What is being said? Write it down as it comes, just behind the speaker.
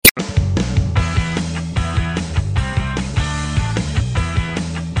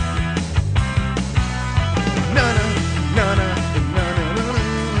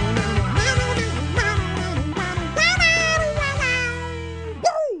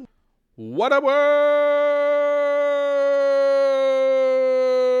What up, world?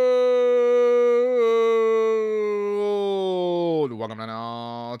 Welcome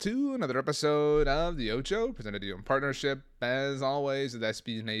on to another episode of the Ocho, presented to you in partnership, as always, with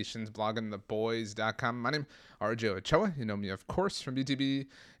SB Nation's bloggingtheboys.com. My name is Ocho. You know me, of course, from BTB,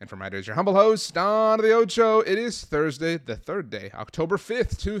 and from writers, your humble host on the Ocho. It is Thursday, the third day, October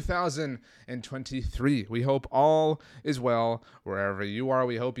 5th, 2023. We hope all is well wherever you are.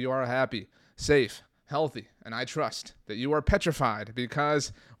 We hope you are happy, safe, healthy, and I trust that you are petrified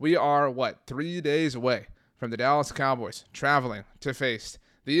because we are, 3 days away from the Dallas Cowboys traveling to face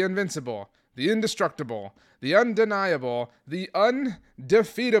the invincible, the indestructible, the undeniable, the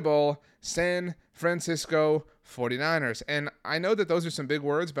undefeatable San Francisco 49ers. And I know that those are some big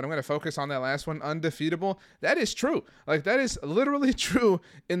words, but I'm going to focus on that last one, undefeatable. That is true. Like, that is literally true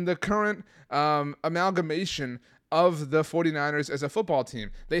in the current amalgamation of the 49ers as a football team.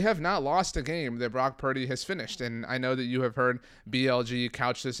 They have not lost a game that Brock Purdy has finished. And I know that you have heard BLG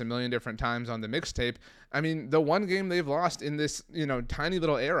couch this a million different times on the mixtape. I mean, the one game they've lost in this, tiny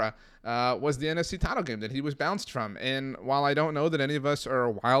little era was the NFC title game that he was bounced from. And while I don't know that any of us are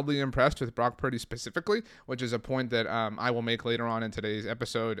wildly impressed with Brock Purdy specifically, which is a point that I will make later on in today's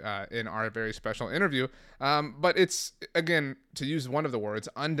episode in our very special interview, but it's, again, to use one of the words,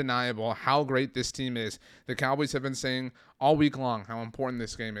 undeniable how great this team is. The Cowboys have been saying all week long how important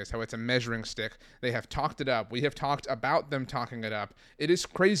this game is, how it's a measuring stick. They have talked it up. We have talked about them talking it up. It is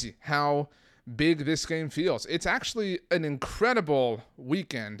crazy how big this game feels. It's actually an incredible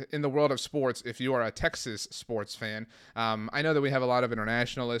weekend in the world of sports if you are a Texas sports fan. I know that we have a lot of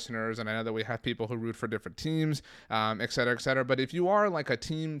international listeners, and I know that we have people who root for different teams, et cetera, et cetera. But if you are like a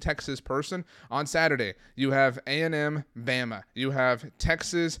Team Texas person, on Saturday, you have A&M Bama, you have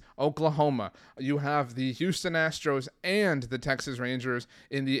Texas Oklahoma, you have the Houston Astros and the Texas Rangers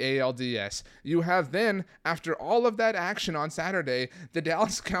in the ALDS. You have then, after all of that action on Saturday, the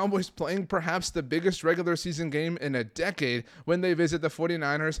Dallas Cowboys playing perhaps the biggest regular season game in a decade when they visit the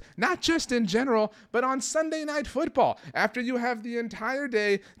 49ers, not just in general, but on Sunday Night Football. After you have the entire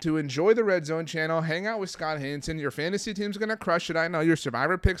day to enjoy the Red Zone channel, hang out with Scott Hanson, your fantasy team's going to crush it. I know your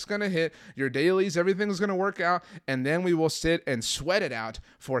survivor pick's going to hit, your dailies, everything's going to work out, and then we will sit and sweat it out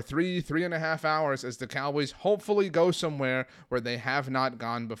for 3.5 hours as the Cowboys hopefully go somewhere where they have not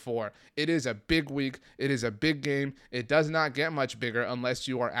gone before. It is a big week. It is a big game. It does not get much bigger unless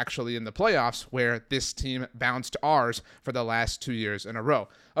you are actually in the playoffs, where this team bounced ours for the last 2 years in a row.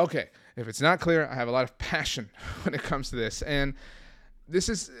 Okay, if it's not clear, I have a lot of passion when it comes to this, and this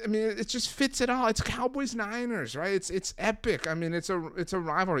is, it just fits it all. It's Cowboys Niners, right? It's epic. It's a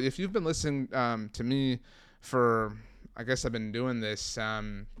rivalry. If you've been listening to me for, I guess I've been doing this, I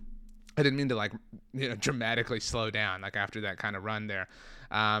didn't mean to dramatically slow down after that kind of run there,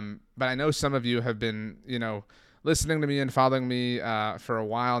 but I know some of you have been listening to me and following me for a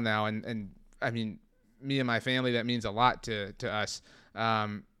while now, and me and my family, that means a lot to us.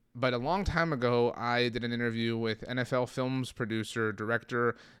 But a long time ago, I did an interview with NFL Films producer,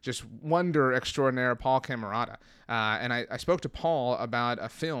 director, just wonder extraordinaire, Paul Camerata. And I spoke to Paul about a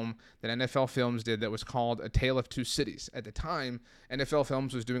film that NFL Films did that was called A Tale of Two Cities. At the time, NFL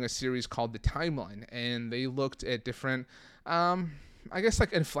Films was doing a series called The Timeline, and they looked at different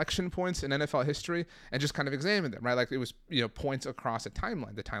inflection points in NFL history and just kind of examined them, right? It was, points across a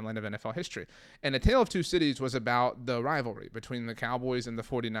timeline, the timeline of NFL history. And A Tale of Two Cities was about the rivalry between the Cowboys and the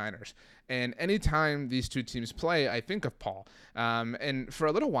 49ers. And anytime these two teams play, I think of Paul. And for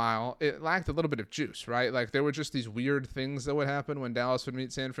a little while, it lacked a little bit of juice, right? There were just these weird things that would happen when Dallas would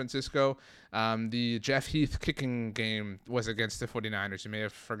meet San Francisco. The Jeff Heath kicking game was against the 49ers. You may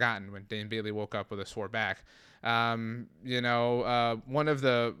have forgotten when Dane Bailey woke up with a sore back. One of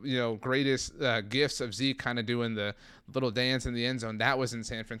the, greatest gifts of Zeke kind of doing the little dance in the end zone, that was in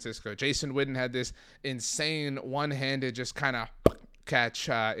San Francisco. Jason Witten had this insane one-handed just kind of catch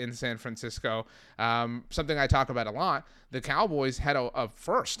in San Francisco. Something I talk about a lot. The Cowboys had a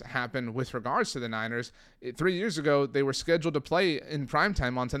first happen with regards to the Niners. 3 years ago, they were scheduled to play in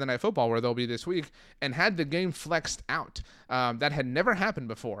primetime on Sunday Night Football, where they'll be this week, and had the game flexed out. That had never happened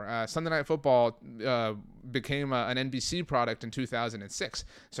before. Sunday Night Football became an NBC product in 2006.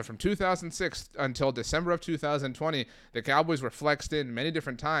 So from 2006 until December of 2020, the Cowboys were flexed in many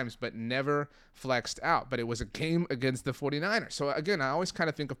different times, but never flexed out. But it was a game against the 49ers. So again, I always kind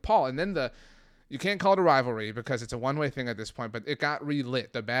of think of Paul. And then you can't call it a rivalry because it's a one-way thing at this point, but it got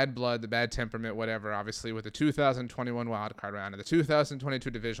relit. The bad blood, the bad temperament, whatever, obviously, with the 2021 wildcard round and the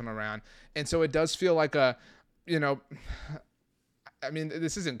 2022 divisional round. And so it does feel like this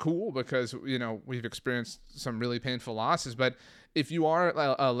isn't cool because, we've experienced some really painful losses, but if you are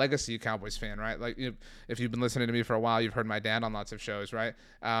a legacy Cowboys fan, right? Like if you've been listening to me for a while, you've heard my dad on lots of shows, right?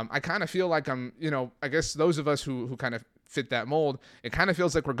 I kind of feel like I'm, I guess those of us who kind of fit that mold, it kind of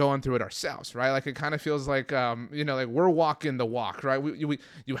feels like we're going through it ourselves, right? Like it kind of feels like, like we're walking the walk, right?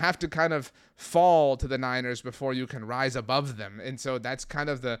 You have to kind of fall to the Niners before you can rise above them. And so that's kind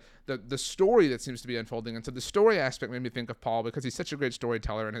of the story that seems to be unfolding. And so the story aspect made me think of Paul because he's such a great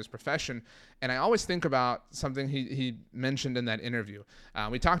storyteller in his profession. And I always think about something he mentioned in that interview.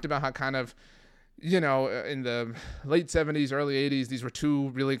 We talked about how kind of, in the late 70s, early 80s, these were two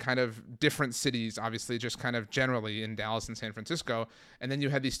really kind of different cities, obviously, just kind of generally in Dallas and San Francisco. And then you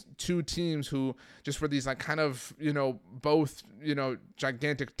had these two teams who just were these like kind of, both,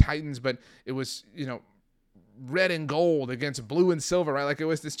 gigantic titans, but it was, red and gold against blue and silver, right? Like it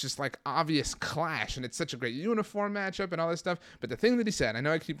was this just like obvious clash, and it's such a great uniform matchup and all this stuff. But the thing that he said, I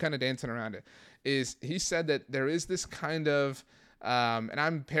know I keep kind of dancing around it, is he said that there is this kind of, and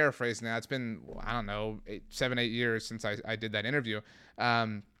I'm paraphrasing now. It's been, I don't know, 7, 8 years since I did that interview.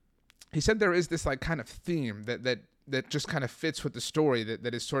 He said there is this like kind of theme that just kind of fits with the story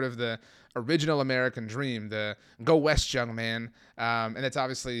that is sort of the original American dream, the "Go West, young man," and that's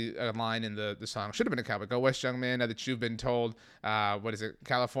obviously a line in the song. Should have been a cowboy. "Go West, young man," now that you've been told, what is it,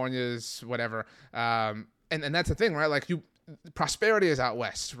 California's whatever, and that's the thing, right? Like prosperity is out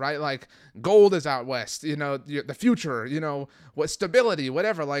west, right? Like gold is out west, the future, what stability,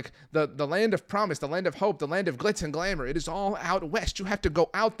 whatever, like the land of promise, the land of hope, the land of glitz and glamour. It is all out west. You have to go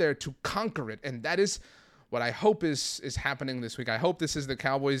out there to conquer it. And that is what I hope is happening this week. I hope this is the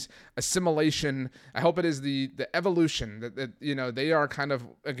Cowboys' assimilation. I hope it is the evolution that they are kind of,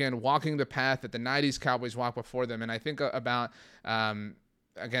 again, walking the path that the 90s Cowboys walked before them. And I think about,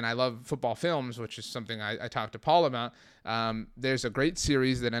 again, I love football films, which is something I talked to Paul about. There's a great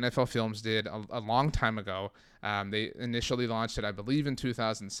series that NFL Films did a long time ago. They initially launched it, I believe, in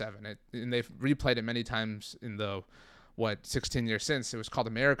 2007. And they've replayed it many times in the 16 years since. It was called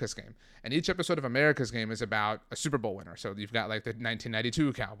America's Game. And each episode of America's Game is about a Super Bowl winner. So you've got like the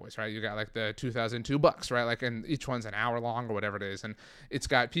 1992 Cowboys, right? You got like the 2002 Bucks, right? Like, and each one's an hour long or whatever it is. And it's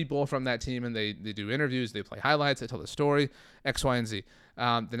got people from that team, and they do interviews, they play highlights, they tell the story, X, Y, and Z. The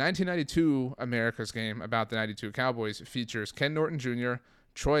 1992 America's Game about the 92 Cowboys features Ken Norton Jr.,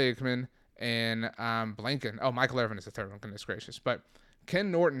 Troy Aikman, and blanking. Oh, Michael Irvin is the third one, goodness gracious. But Ken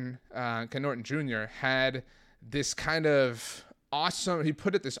Norton Jr. had this kind of awesome, he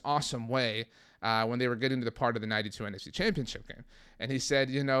put it this awesome way when they were getting to the part of the 92 NFC Championship game. And he said,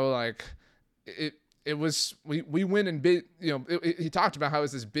 like it was, we win and big, he talked about how it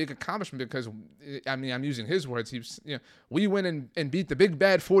was this big accomplishment because, I'm using his words, we win and beat the big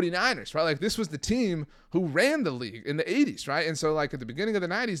bad 49ers, right? Like this was the team who ran the league in the 80s, right? And so like at the beginning of the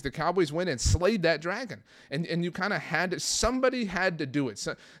 90s, the Cowboys went and slayed that dragon. And you kind of somebody had to do it.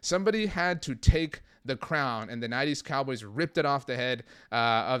 So somebody had to take the crown, and the 90s Cowboys ripped it off the head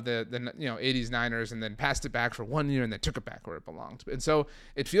of the 80s Niners, and then passed it back for 1 year and then took it back where it belonged. And so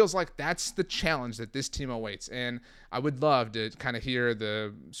it feels like that's the challenge that this team awaits. And I would love to kind of hear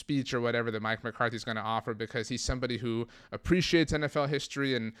the speech or whatever that Mike McCarthy's going to offer, because he's somebody who appreciates NFL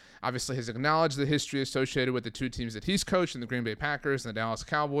history and obviously has acknowledged the history associated with the two teams that he's coached, in the Green Bay Packers and the Dallas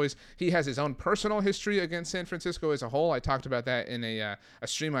Cowboys. He has his own personal history against San Francisco as a whole. I talked about that in a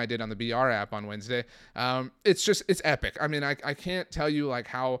stream I did on the BR app on Wednesday. It's epic. I mean, I can't tell you like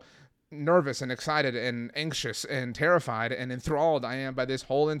how nervous and excited and anxious and terrified and enthralled I am by this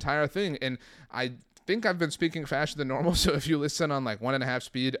whole entire thing. And I think I've been speaking faster than normal. So if you listen on like 1.5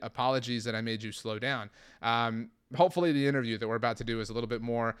 speed, apologies that I made you slow down. Hopefully the interview that we're about to do is a little bit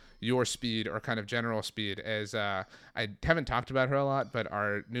more your speed or kind of general speed, as I haven't talked about her a lot, but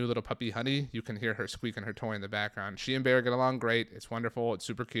our new little puppy Honey, you can hear her squeaking her toy in the background. She and Bear get along great. It's wonderful. It's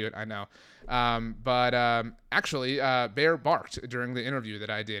super cute. I know. Actually, Bear barked during the interview that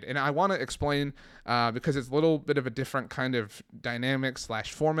I did. And I want to explain, because it's a little bit of a different kind of dynamic /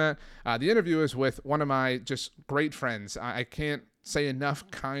 format. The interview is with one of my just great friends. I can't say enough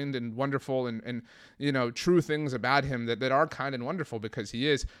kind and wonderful and true things about him that are kind and wonderful, because he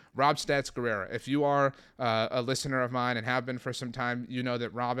is Rob Stats Guerrera. If you are a listener of mine and have been for some time, you know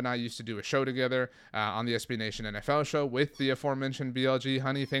that Rob and I used to do a show together on the SB Nation NFL show with the aforementioned BLG.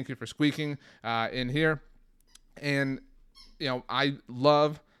 Honey, thank you for squeaking in here. And I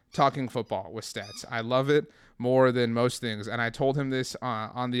love talking football with Stats. I love it more than most things, and I told him this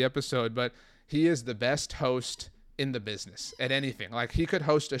on the episode, but he is the best host in the business at anything. Like, he could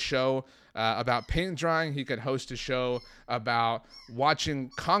host a show about paint drying. He could host a show about watching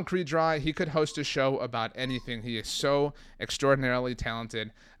concrete dry. He could host a show about anything. He is so extraordinarily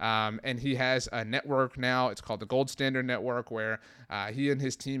talented. And he has a network now. It's called the Gold Standard Network, where he and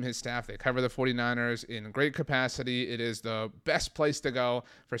his team, his staff, they cover the 49ers in great capacity. It is the best place to go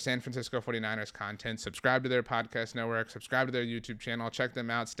for San Francisco 49ers content. Subscribe to their podcast network. Subscribe to their YouTube channel. Check them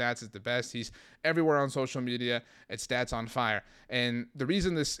out. Stats is the best. He's everywhere on social media. It's Stats on Fire. And the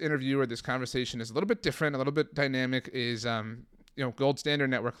reason this interview or this conversation is a little bit different, a little bit dynamic is Gold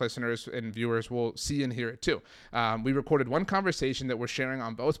Standard Network listeners and viewers will see and hear it too. We recorded one conversation that we're sharing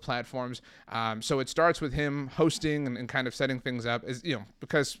on both platforms. So it starts with him hosting and kind of setting things up, as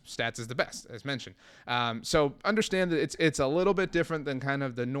because Stats is the best, as mentioned. So understand that it's a little bit different than kind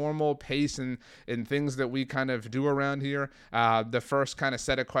of the normal pace and things that we kind of do around here. The first kind of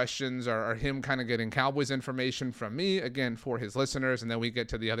set of questions are him kind of getting Cowboys information from me, again, for his listeners, and then we get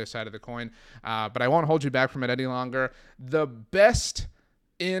to the other side of the coin. But I won't hold you back from it any longer. The best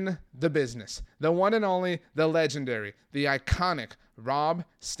in the business, the one and only, the legendary, the iconic Rob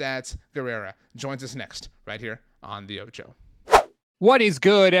Stats Guerrera joins us next right here on the Ocho. What is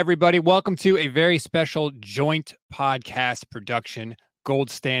good, everybody? Welcome to a very special joint podcast production, Gold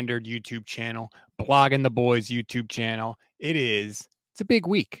Standard YouTube channel, Blogging the Boys YouTube channel. It's a big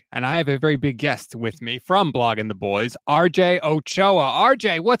week, and I have a very big guest with me from Blogging the Boys, RJ Ochoa.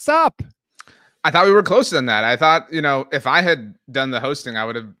 RJ, what's up? I thought we were closer than that. I thought, if I had done the hosting, I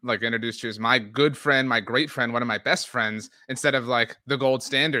would have introduced you as my good friend, my great friend, one of my best friends, instead of the Gold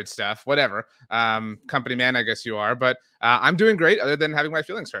Standard stuff, whatever. Company man, I guess you are, but I'm doing great other than having my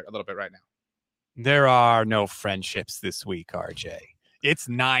feelings hurt a little bit right now. There are no friendships this week, RJ. It's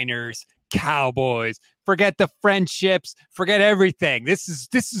Niners, Cowboys. Forget the friendships. Forget everything. This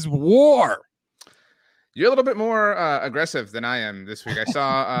is war. You're a little bit more aggressive than I am this week. I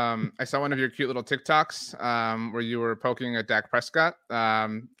saw one of your cute little TikToks where you were poking at Dak Prescott.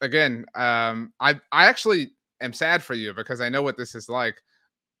 I actually am sad for you because I know what this is like.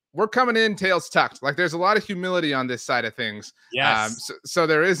 We're coming in tails tucked. There's a lot of humility on this side of things. Yes. So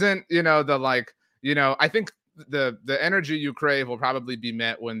there isn't, I think the energy you crave will probably be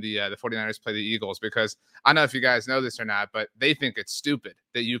met when the 49ers play the Eagles, because I don't know if you guys know this or not, but they think it's stupid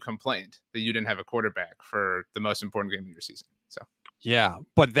that you complained that you didn't have a quarterback for the most important game of your season. So yeah,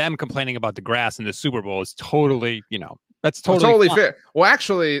 but them complaining about the grass in the Super Bowl is totally, that's totally fair. Well,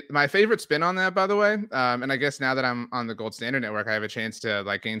 actually, my favorite spin on that, by the way, and I guess now that I'm on the Gold Standard Network, I have a chance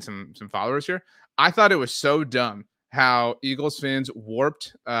to gain some followers here. I thought it was so dumb how Eagles fans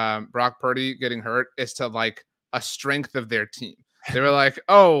warped Brock Purdy getting hurt as to a strength of their team. They were like,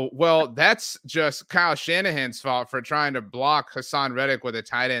 oh, well, that's just Kyle Shanahan's fault for trying to block Hassan Reddick with a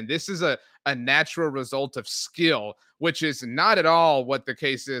tight end. This is a natural result of skill, which is not at all what the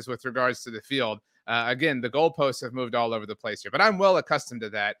case is with regards to the field. Again, the goalposts have moved all over the place here, but I'm well accustomed to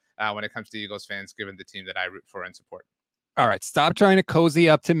that when it comes to Eagles fans, given the team that I root for and support. All right, stop trying to cozy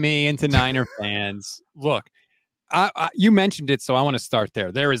up to me and to Niner fans. Look, you mentioned it, so I want to start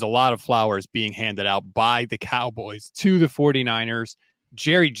there. There is a lot of flowers being handed out by the Cowboys to the 49ers.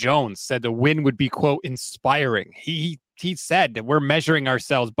 Jerry Jones said the win would be, quote, inspiring. He said that we're measuring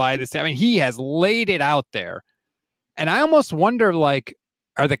ourselves by this. I mean, he has laid it out there. And I almost wonder,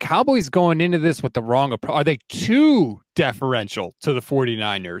 are the Cowboys going into this with the wrong approach? Are they too deferential to the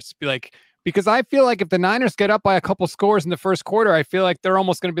 49ers? Because I feel like if the Niners get up by a couple scores in the first quarter, I feel like they're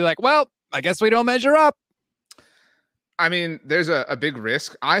almost going to be like, well, I guess we don't measure up. I mean, there's a big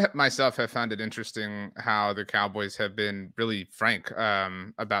risk. I myself have found it interesting how the Cowboys have been really frank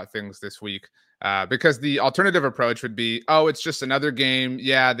about things this week, because the alternative approach would be, oh, it's just another game.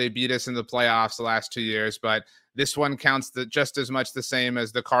 Yeah, they beat us in the playoffs the last 2 years, but this one counts just as much the same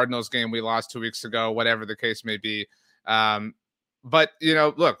as the Cardinals game we lost 2 weeks ago, whatever the case may be. But,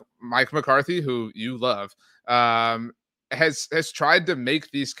 look, Mike McCarthy, who you love, has tried to make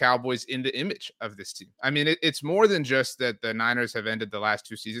these Cowboys in the image of this team. I mean, it's more than just that the Niners have ended the last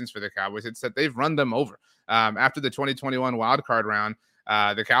 2 seasons for the Cowboys. It's that they've run them over. After the 2021 wildcard round,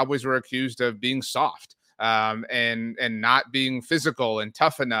 the Cowboys were accused of being soft and not being physical and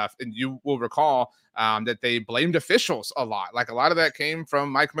tough enough. And you will recall that they blamed officials a lot. A lot of that came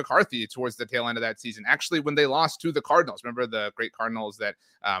from Mike McCarthy towards the tail end of that season. Actually, when they lost to the Cardinals, remember the great Cardinals that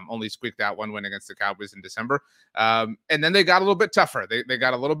only squeaked out one win against the Cowboys in December. And then they got a little bit tougher. They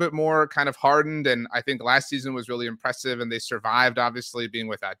got a little bit more kind of hardened. And I think last season was really impressive. And they survived, obviously, being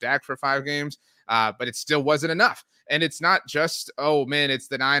without Dak for 5 games. But it still wasn't enough. And it's not just, oh, man, it's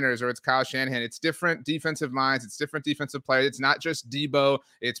the Niners or it's Kyle Shanahan. It's different defensive minds. It's different defensive players. It's not just Debo.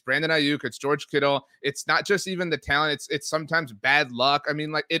 It's Brandon Ayuk. It's George Kittle. well. It's not just even the talent. It's sometimes bad luck. I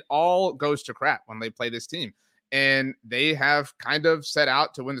mean, like it all goes to crap when they play this team. And they have kind of set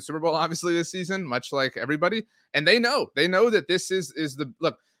out to win the Super Bowl, obviously, this season, much like everybody. And they know that this is the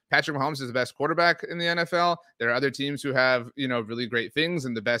look. Patrick Mahomes is the best quarterback in the NFL. There are other teams who have, really great things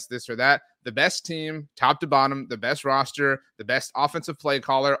and the best this or that. The best team, top to bottom, the best roster, the best offensive play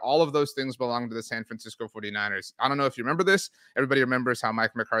caller, all of those things belong to the San Francisco 49ers. I don't know if you remember this. Everybody remembers how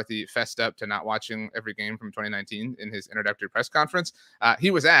Mike McCarthy fessed up to not watching every game from 2019 in his introductory press conference.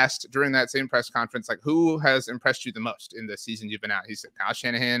 He was asked during that same press conference, like, who has impressed you the most in the season you've been out? He said, Kyle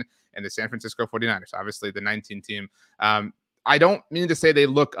Shanahan and the San Francisco 49ers, obviously the 19 team. I don't mean to say they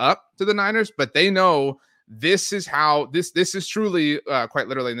look up to the Niners, but they know this is how this is truly, quite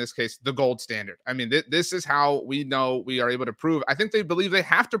literally in this case, the gold standard. I mean, this is how we know we are able to prove. I think they believe they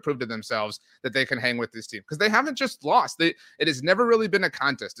have to prove to themselves that they can hang with this team because they haven't just lost. It has never really been a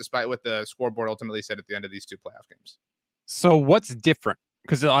contest, despite what the scoreboard ultimately said at the end of these two playoff games. So what's different?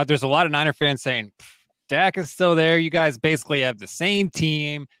 Because there's a lot of Niner fans saying, Dak is still there. You guys basically have the same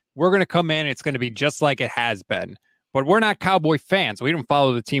team. We're going to come in. It's going to be just like it has been. But we're not Cowboy fans. We don't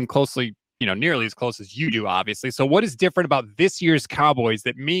follow the team closely, nearly as close as you do, obviously. So what is different about this year's Cowboys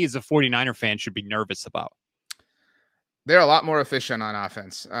that me as a 49er fan should be nervous about? They're a lot more efficient on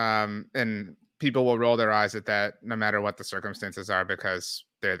offense. And people will roll their eyes at that no matter what the circumstances are because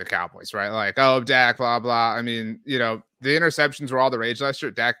they're the Cowboys, right? Like, oh, Dak, blah, blah. I mean, the interceptions were all the rage last year.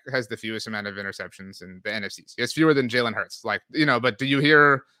 Dak has the fewest amount of interceptions in the NFCs. He has fewer than Jalen Hurts. Like, but do you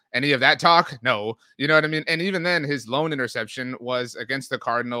hear any of that talk? No. You know what I mean? And even then, his lone interception was against the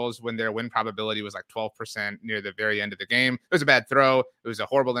Cardinals when their win probability was like 12% near the very end of the game. It was a bad throw. It was a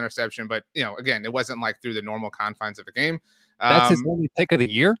horrible interception. But, again, it wasn't like through the normal confines of a game. That's his only pick of the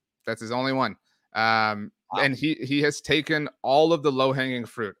year? That's his only one. Wow. And he has taken all of the low-hanging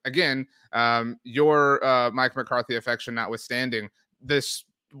fruit. Again, your Mike McCarthy affection notwithstanding, this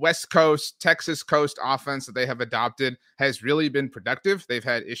West Coast, Texas coast offense that they have adopted has really been productive. They've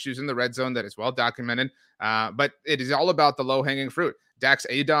had issues in the red zone that is well documented, but it is all about the low-hanging fruit. Dak's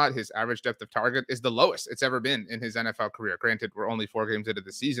ADOT, his average depth of target, is the lowest it's ever been in his NFL career. Granted, we're only 4 games into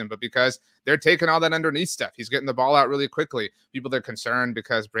the season, but because they're taking all that underneath stuff, he's getting the ball out really quickly. People are concerned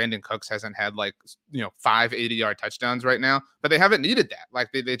because Brandon Cooks hasn't had 5 80-yard touchdowns right now, but they haven't needed that.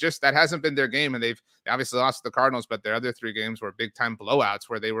 Like they just, that hasn't been their game, and they obviously lost to the Cardinals, but their other 3 games were big time blowouts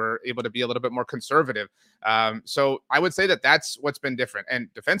where they were able to be a little bit more conservative. So I would say that that's what's been different.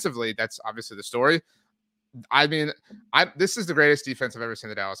 And defensively, that's obviously the story. I mean, this is the greatest defense I've ever seen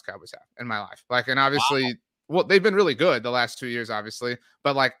the Dallas Cowboys have in my life. And obviously, well, they've been really good the last 2 years, obviously,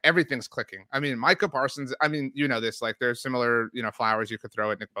 but everything's clicking. I mean, Micah Parsons, this, there's similar, flowers you could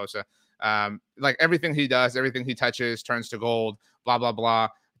throw at Nick Bosa. Everything he does, everything he touches turns to gold, blah, blah, blah.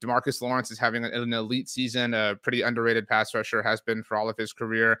 DeMarcus Lawrence is having an elite season, a pretty underrated pass rusher, has been for all of his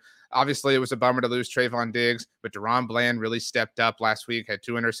career. Obviously, it was a bummer to lose Trayvon Diggs, but Deron Bland really stepped up last week, had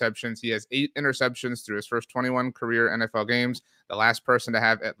 2 interceptions. He has 8 interceptions through his first 21 career NFL games. The last person to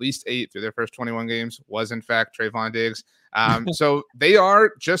have at least 8 through their first 21 games was, in fact, Trayvon Diggs. So they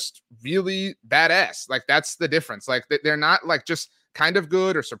are just really badass. That's the difference. They're not just kind of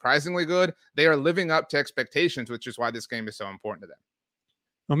good or surprisingly good. They are living up to expectations, which is why this game is so important to them.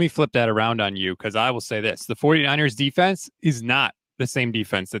 Let me flip that around on you, because I will say this. The 49ers defense is not the same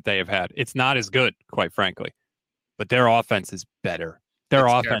defense that they have had. It's not as good, quite frankly, but their offense is better. Their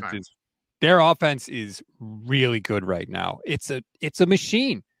offense is really good right now. It's a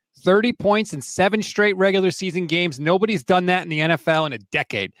machine. 30 points in 7 straight regular season games. Nobody's done that in the NFL in a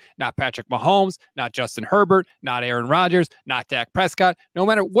decade. Not Patrick Mahomes, not Justin Herbert, not Aaron Rodgers, not Dak Prescott. No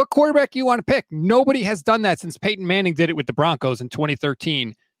matter what quarterback you want to pick, nobody has done that since Peyton Manning did it with the Broncos in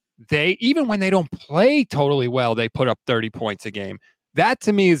 2013. Even when they don't play totally well, they put up 30 points a game. That,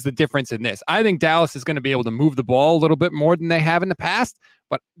 to me, is the difference in this. I think Dallas is going to be able to move the ball a little bit more than they have in the past,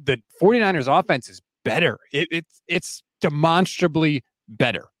 but the 49ers offense is better. It's demonstrably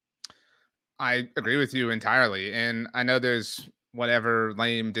better. I agree with you entirely. And I know there's whatever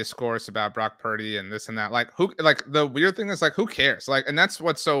lame discourse about Brock Purdy and this and that. The weird thing is who cares? And that's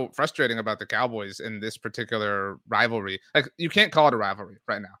what's so frustrating about the Cowboys in this particular rivalry. You can't call it a rivalry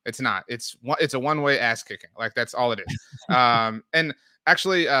right now. It's not. It's a one-way ass kicking. That's all it is. And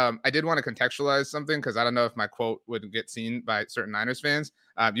actually, I did want to contextualize something because I don't know if my quote would get seen by certain Niners fans.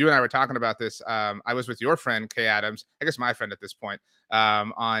 You and I were talking about this. I was with your friend, Kay Adams, I guess my friend at this point,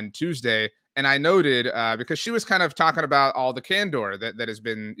 on Tuesday. And I noted, because she was kind of talking about all the candor that has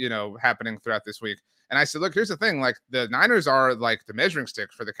been, happening throughout this week. And I said, look, here's the thing. The Niners are the measuring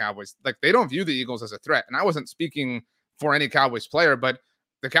stick for the Cowboys. They don't view the Eagles as a threat. And I wasn't speaking for any Cowboys player, but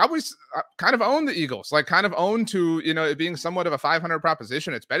the Cowboys kind of own the Eagles, like kind of own to, it being somewhat of a 500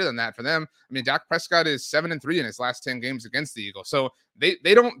 proposition. It's better than that for them. I mean, Dak Prescott is 7-3 in his last 10 games against the Eagles. So they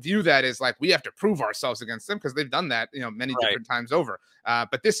don't view that as like, we have to prove ourselves against them, because they've done that, many different times over.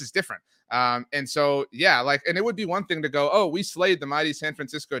 But this is different. And so, yeah, like, and it would be one thing to go, oh, we slayed the mighty San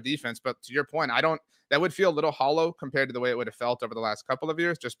Francisco defense. But to your point, that would feel a little hollow compared to the way it would have felt over the last couple of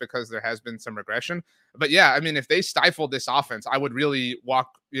years, just because there has been some regression. But yeah, I mean, if they stifled this offense, I would really walk,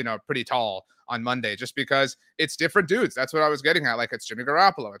 pretty tall on Monday, just because it's different dudes. That's what I was getting at. Like, it's Jimmy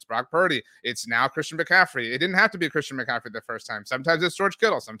Garoppolo, it's Brock Purdy, it's now Christian McCaffrey. It didn't have to be Christian McCaffrey the first time. Sometimes it's George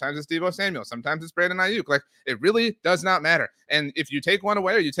Kittle, sometimes it's Deebo Samuel, sometimes it's Brandon Ayuk. Like, it really does not matter. And if you take one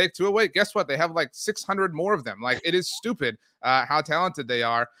away or you take two away, guess what? They have like 600 more of them. Like, it is stupid how talented they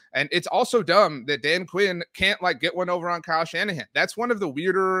are. And it's also dumb that Dan Quinn can't like get one over on Kyle Shanahan. That's one of the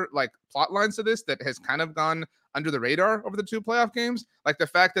weirder like plot lines to this that has kind of gone under the radar over the two playoff games. Like the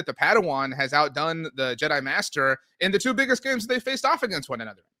fact that the Padawan has outdone the Jedi Master in the two biggest games that they faced off against one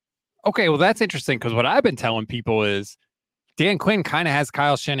another. Okay, well, that's interesting, because what I've been telling people is Dan Quinn kind of has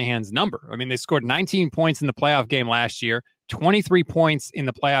Kyle Shanahan's number. I mean, they scored 19 points in the playoff game last year, 23 points in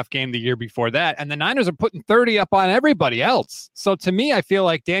the playoff game the year before that, and the Niners are putting 30 up on everybody else. So to me, I feel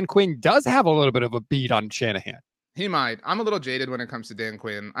like Dan Quinn does have a little bit of a beat on Shanahan. He might. I'm a little jaded when it comes to Dan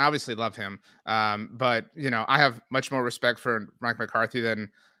Quinn. I obviously love him. But, I have much more respect for Mike McCarthy than,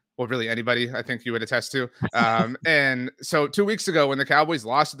 well, really anybody I think you would attest to. And so 2 weeks ago, when the Cowboys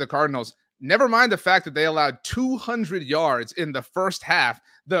lost to the Cardinals, never mind the fact that they allowed 200 yards in the first half,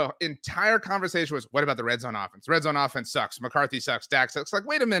 the entire conversation was, what about the red zone offense? Red zone offense sucks. McCarthy sucks. Dak sucks. Like,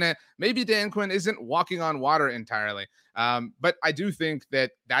 wait a minute. Maybe Dan Quinn isn't walking on water entirely. But I do think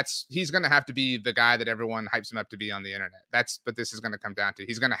that he's going to have to be the guy that everyone hypes him up to be on the internet. That's what this is going to come down to.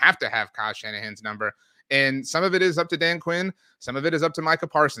 He's going to have Kyle Shanahan's number. And some of it is up to Dan Quinn. Some of it is up to Micah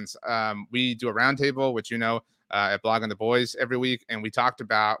Parsons. We do a roundtable, which at Blogging the Boys every week. And we kind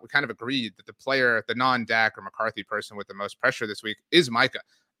of agreed that the player, the non-Dak or McCarthy person with the most pressure this week is Micah.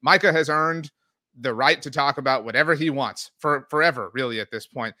 Micah has earned the right to talk about whatever he wants for forever, really, at this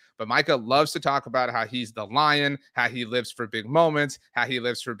point. But Micah loves to talk about how he's the lion, how he lives for big moments, how he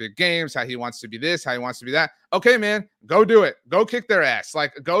lives for big games, how he wants to be this, how he wants to be that. Okay, man, go do it. Go kick their ass.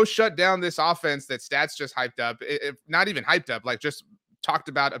 Like, go shut down this offense that Stats just hyped up. Not even hyped up, like just talked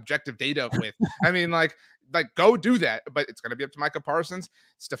about objective data with. I mean, like go do that. But it's going to be up to Micah Parsons.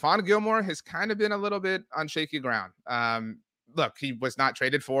 Stephon Gilmore has kind of been a little bit on shaky ground. Look, he was not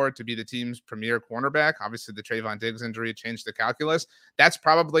traded for to be the team's premier cornerback. Obviously, the Trayvon Diggs injury changed the calculus. That's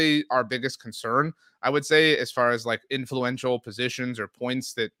probably our biggest concern, I would say, as far as like influential positions or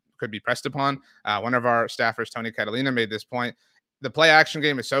points that could be pressed upon. One of our staffers, Tony Catalina, made this point. The play action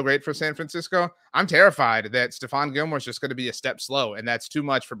game is so great for San Francisco. I'm terrified that Stephon Gilmore is just going to be a step slow, and that's too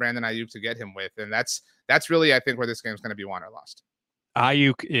much for Brandon Ayuk to get him with. And that's really, I think, where this game is going to be won or lost.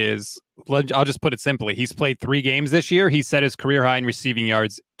 Ayuk is, I'll just put it simply, he's played 3 games this year. He set his career high in receiving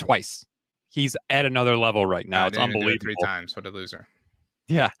yards twice. He's at another level right now. It's unbelievable. 3 times. What a loser.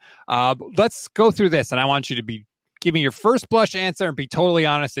 Yeah. Let's go through this, and I want you to give me your first blush answer and be totally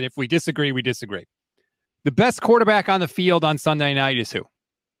honest. And if we disagree, we disagree. The best quarterback on the field on Sunday night is who?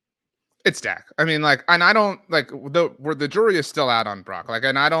 It's Dak. I mean, like, and I don't like the jury is still out on Brock. Like,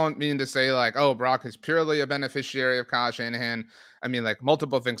 and I don't mean to say like, oh, Brock is purely a beneficiary of Kyle Shanahan. I mean, like,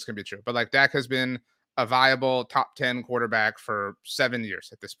 multiple things can be true, but like Dak has been a viable top 10 quarterback for 7 years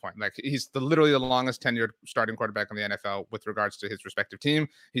at this point. Like, he's literally the longest tenured starting quarterback in the NFL with regards to his respective team.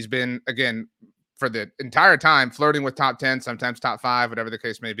 He's been, again, for the entire time, flirting with top 10, sometimes top 5, whatever the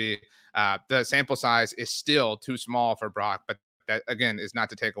case may be. The sample size is still too small for Brock, but that, again, is not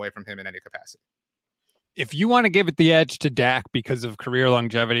to take away from him in any capacity. If you want to give it the edge to Dak because of career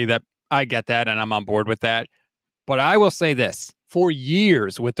longevity, that I get that, and I'm on board with that. But I will say this, for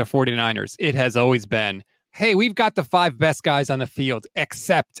years with the 49ers, it has always been, hey, we've got the 5 best guys on the field,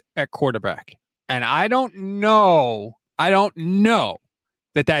 except at quarterback. And I don't know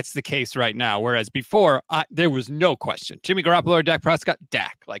that that's the case right now. Whereas before, there was no question. Jimmy Garoppolo or Dak Prescott?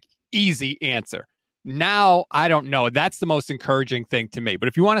 Dak. Like, easy answer. Now, I don't know. That's the most encouraging thing to me. But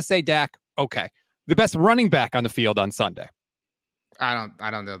if you want to say Dak, okay. The best running back on the field on Sunday? I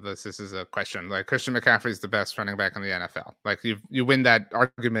don't know this is a question. Like, Christian McCaffrey is the best running back in the NFL. Like, you win that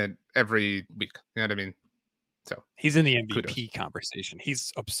argument every week. You know what I mean? So he's in the MVP conversation.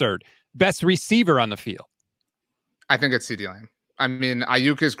 He's absurd. Best receiver on the field? I think it's CeeDee Lamb. I mean,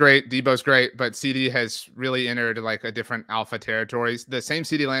 Ayuk is great, Debo's great, but CD has really entered like a different alpha territory. The same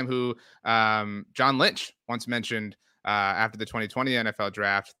CeeDee Lamb who John Lynch once mentioned after the 2020 NFL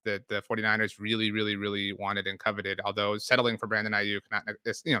draft that the 49ers really, really, really wanted and coveted, although settling for Brandon Ayuk,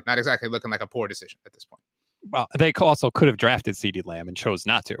 not exactly looking like a poor decision at this point. Well, they also could have drafted CeeDee Lamb and chose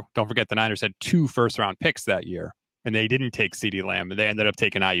not to. Don't forget the Niners had 2 first-round picks that year, and they didn't take CeeDee Lamb, and they ended up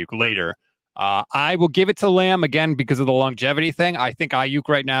taking Ayuk later. I will give it to Lamb again because of the longevity thing. I think Ayuk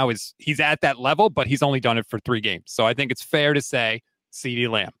right now he's at that level, but he's only done it for 3 games. So I think it's fair to say CeeDee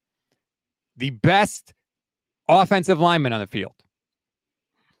Lamb. The best offensive lineman on the field.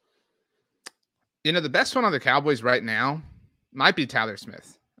 The best one on the Cowboys right now might be Tyler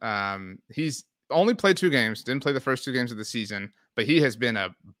Smith. He's only played 2 games, didn't play the first 2 games of the season, but he has been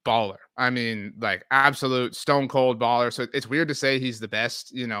a baller. I mean, like absolute stone cold baller. So it's weird to say he's the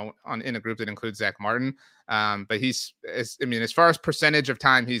best, in a group that includes Zach Martin. But as far as percentage of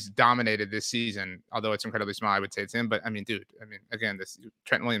time he's dominated this season, although it's incredibly small, I would say it's him. But again,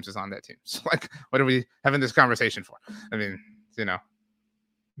 Trent Williams is on that team. So what are we having this conversation for?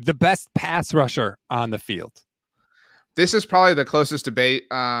 The best pass rusher on the field. This is probably the closest debate,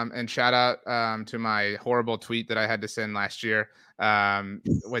 and shout out to my horrible tweet that I had to send last year,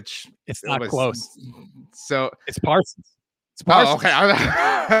 which it's not close. So it's Parsons. It's Parsons.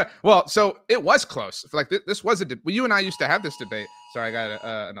 Oh, okay. Well, so it was close. This was you and I used to have this debate. Sorry, I got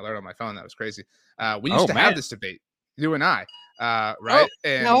an alert on my phone. That was crazy. We used to have this debate, you and I, right?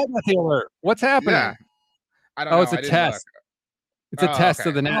 No, I got the alert. What's happening? Yeah, I don't know. It's a test. It's a test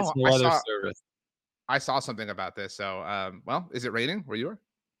of the National Weather Service. I saw something about this. So, is it raining where you are?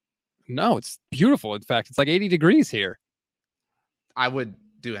 No, it's beautiful. In fact, it's like 80 degrees here. I would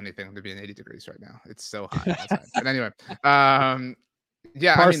do anything to be in 80 degrees right now. It's so hot outside. But anyway,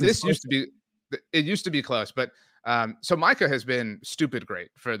 Parsons, this used to be close, but so Micah has been stupid great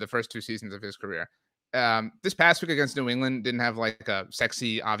for the first 2 seasons of his career. This past week against New England didn't have like a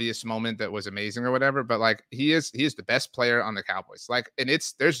sexy, obvious moment that was amazing or whatever, but like he is the best player on the Cowboys.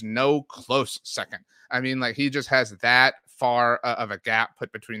 There's no close second. I mean, like he just has that far of a gap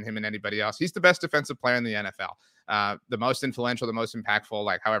put between him and anybody else. He's the best defensive player in the NFL, the most influential, the most impactful,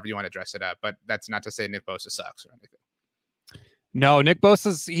 like however you want to dress it up. But that's not to say Nick Bosa sucks or anything. No, Nick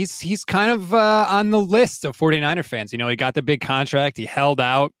Bosa's he's kind of on the list of 49er fans. He got the big contract. He held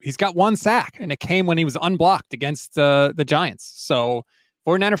out. He's got 1 sack, and it came when he was unblocked against the Giants. So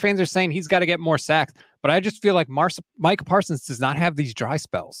 49er fans are saying he's got to get more sacks. But I just feel like Micah Parsons does not have these dry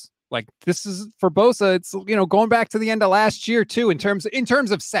spells. Like this is for Bosa. It's going back to the end of last year too. In terms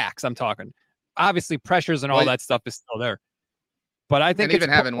of sacks, I'm talking. Obviously, pressures and all that stuff is still there. But I think even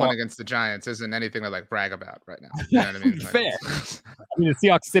having one against the Giants isn't anything to brag about right now. You know what I mean? Fair. The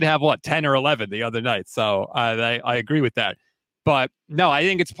Seahawks did have 10 or 11 the other night, so I agree with that. But no, I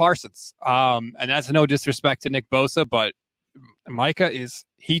think it's Parsons. And that's no disrespect to Nick Bosa, but Micah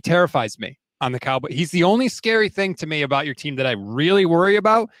he terrifies me on the Cowboys. He's the only scary thing to me about your team that I really worry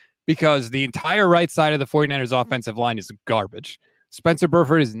about because the entire right side of the 49ers offensive line is garbage. Spencer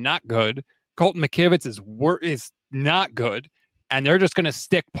Burford is not good. Colton McKivitz is not good. And they're just going to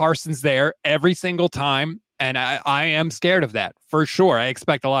stick Parsons there every single time. And I am scared of that for sure. I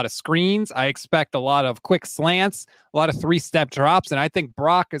expect a lot of screens. I expect a lot of quick slants, a lot of 3-step drops. And I think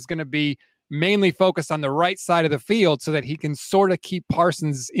Brock is going to be mainly focused on the right side of the field so that he can sort of keep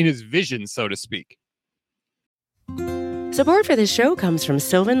Parsons in his vision, so to speak. Support for this show comes from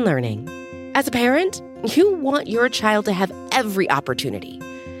Sylvan Learning. As a parent, you want your child to have every opportunity.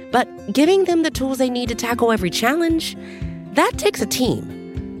 But giving them the tools they need to tackle every challenge, that takes a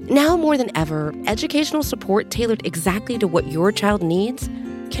team. Now more than ever, educational support tailored exactly to what your child needs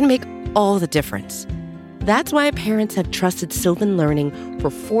can make all the difference. That's why parents have trusted Sylvan Learning for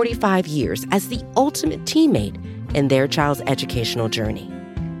 45 years as the ultimate teammate in their child's educational journey,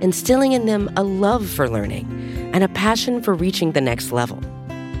 instilling in them a love for learning and a passion for reaching the next level.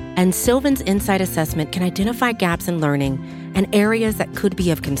 And Sylvan's Insight Assessment can identify gaps in learning and areas that could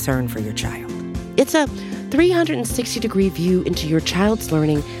be of concern for your child. It's a 360-degree view into your child's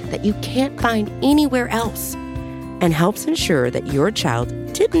learning that you can't find anywhere else and helps ensure that your child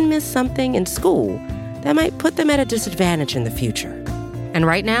didn't miss something in school that might put them at a disadvantage in the future. And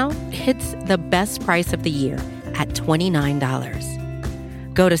right now, it's the best price of the year at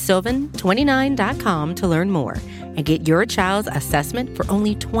 $29. Go to sylvan29.com to learn more and get your child's assessment for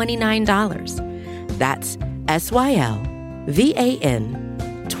only $29. That's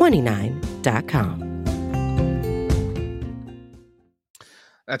SYLVAN29.com.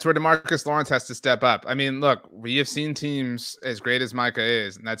 That's where DeMarcus Lawrence has to step up. I mean, look, we have seen teams as great as Micah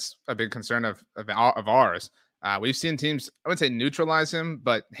is, and that's a big concern of ours. We've seen teams, I wouldn't say neutralize him,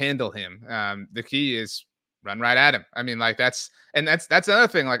 but handle him. The key is run right at him. I mean, like that's another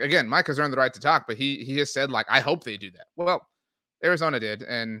thing. Like, again, Mike has earned the right to talk, but he has said, like, I hope they do that. Well, Arizona did,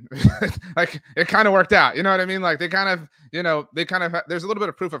 and like it kind of worked out. You know what I mean? Like they kind of there's a little bit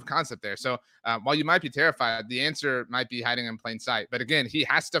of proof of concept there. So while you might be terrified, the answer might be hiding in plain sight. But again, he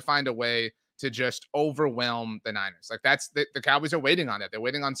has to find a way to just overwhelm the Niners. Like that's the Cowboys are waiting on that. They're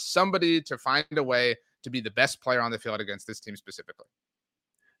waiting on somebody to find a way to be the best player on the field against this team specifically.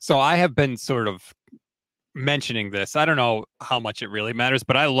 So I have been sort of mentioning this. I don't know how much it really matters,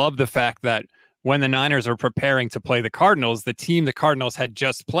 but I love the fact that when the Niners are preparing to play the Cardinals, the team the Cardinals had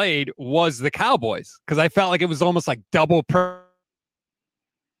just played was the Cowboys, because I felt like it was almost like double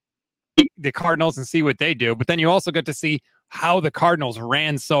the Cardinals and see what they do. But then you also get to see how the Cardinals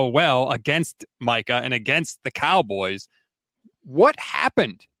ran so well against Micah and against the Cowboys. What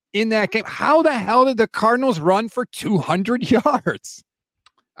happened in that game? How the hell did the Cardinals run for 200 yards?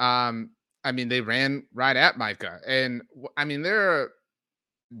 I mean, they ran right at Micah. And I mean, there are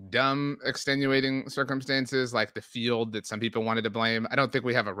dumb extenuating circumstances like the field that some people wanted to blame. I don't think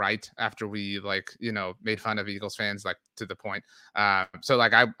we have a right after we made fun of Eagles fans, like, to the point. So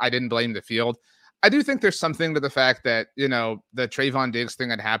like I didn't blame the field. I do think there's something to the fact that, the Trayvon Diggs thing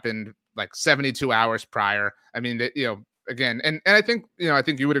had happened like 72 hours prior. I mean, again, and I think, I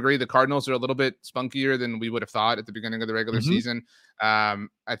think you would agree the Cardinals are a little bit spunkier than we would have thought at the beginning of the regular season.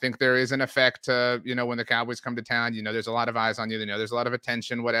 I think there is an effect to, when the Cowboys come to town, there's a lot of eyes on you, there's a lot of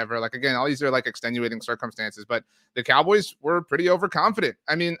attention, whatever. Like, again, all these are like extenuating circumstances, but the Cowboys were pretty overconfident.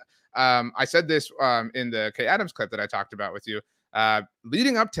 I mean, I said this in the Kay Adams clip that I talked about with you.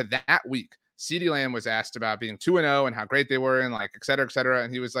 Leading up to that week, CeeDee Lamb was asked about being 2-0 and how great they were and like, et cetera, et cetera.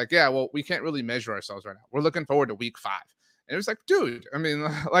 And he was like, yeah, well, we can't really measure ourselves right now. We're looking forward to week 5. And it was like, dude, I mean,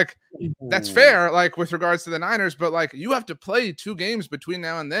 like, that's fair, like, with regards to the Niners, but like, you have to play 2 games between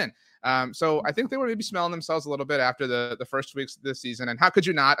now and then. So I think they were maybe smelling themselves a little bit after the first weeks of the season. And how could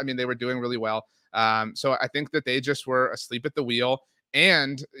you not? I mean, they were doing really well. So I think that they just were asleep at the wheel.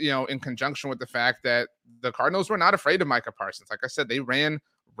 And, in conjunction with the fact that the Cardinals were not afraid of Micah Parsons. Like I said, they ran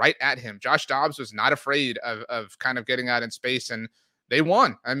right at him. Josh Dobbs was not afraid of kind of getting out in space, and they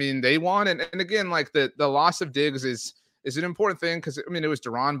won. I mean, they won. And again, like the loss of Diggs is an important thing because, I mean, it was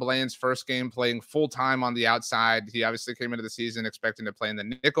Deron Bland's first game playing full-time on the outside. He obviously came into the season expecting to play in the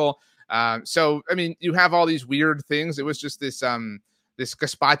nickel. So, I mean, you have all these weird things. It was just this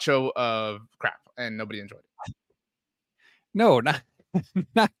gazpacho of crap, and nobody enjoyed it. No, not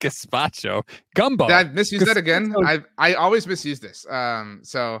gazpacho. Gumbo. Did I misuse that again? Gazpacho. I always misuse this.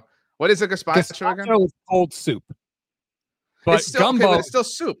 So what is a gazpacho again? Gazpacho is cold soup. But it's still, gumbo, okay, but it's still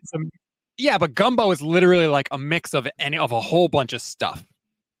soup. Yeah, but gumbo is literally like a mix of a whole bunch of stuff.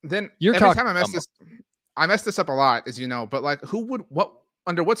 Then You're every talking time I mess this up a lot, as you know. But like,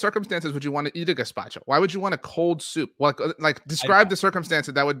 under what circumstances would you want to eat a gazpacho? Why would you want a cold soup? Like describe the circumstance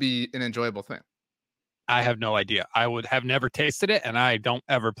that would be an enjoyable thing. I have no idea. I would have never tasted it, and I don't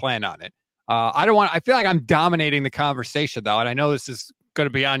ever plan on it. I feel like I'm dominating the conversation, though, and I know this is going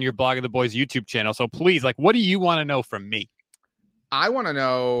to be on your Blog of the Boys YouTube channel. So please, like, what do you want to know from me? I want to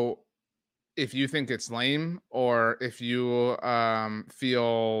know if you think it's lame or if you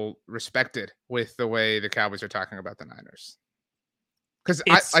feel respected with the way the Cowboys are talking about the Niners. Because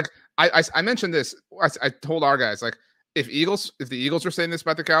I mentioned this. I told our guys, like, if the Eagles were saying this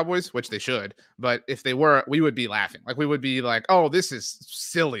about the Cowboys, which they should, but if they were, we would be laughing. Like, we would be like, oh, this is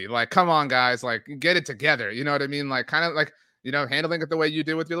silly. Like, come on, guys, like, get it together. You know what I mean? Like, kind of like, handling it the way you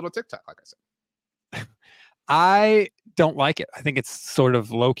do with your little TikTok, like I said. I don't like it. I think it's sort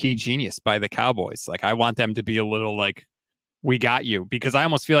of low-key genius by the Cowboys. Like, I want them to be a little like, we got you, because I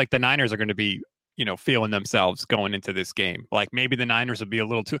almost feel like the Niners are going to be, feeling themselves going into this game. Like, maybe the Niners would be a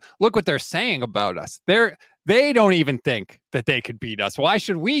little too, look what they're saying about us. They don't even think that they could beat us. Why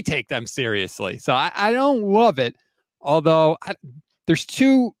should we take them seriously? So I don't love it. Although there's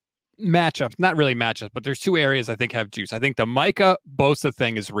 2 matchups, not really matchups, but there's 2 areas I think have juice. I think the Micah Bosa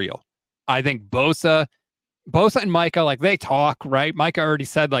thing is real. I think Bosa and Micah, like, they talk, right? Micah already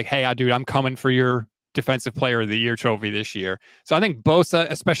said, like, hey, dude, I'm coming for your Defensive Player of the Year trophy this year. So I think Bosa,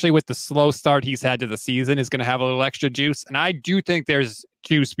 especially with the slow start he's had to the season, is going to have a little extra juice. And I do think there's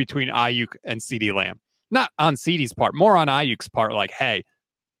juice between Ayuk and CeeDee Lamb. Not on CeeDee's part, more on Ayuk's part. Like, hey,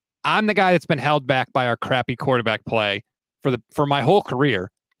 I'm the guy that's been held back by our crappy quarterback play for my whole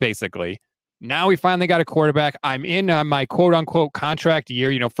career, basically. Now we finally got a quarterback. I'm in my quote-unquote contract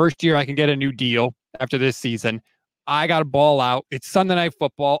year. First year I can get a new deal after this season. I got to ball out. It's Sunday Night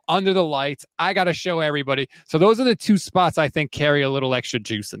Football, under the lights. I got to show everybody. So those are the 2 spots I think carry a little extra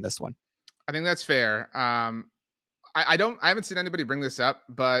juice in this one. I think that's fair. I haven't seen anybody bring this up,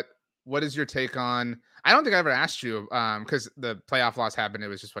 but what is your take on? I don't think I ever asked you, because the playoff loss happened. It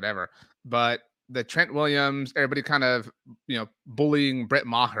was just whatever. But the Trent Williams, everybody kind of bullying Brett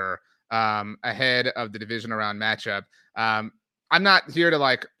Maher ahead of the division round matchup. I'm not here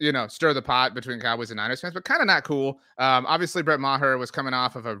to stir the pot between Cowboys and Niners fans, but kind of not cool. Obviously, Brett Maher was coming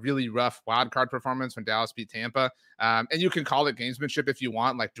off of a really rough wild card performance when Dallas beat Tampa. And you can call it gamesmanship if you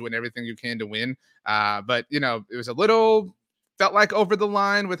want, like doing everything you can to win. But it was a little felt like over the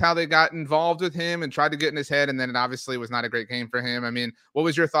line with how they got involved with him and tried to get in his head. And then it obviously was not a great game for him. I mean, what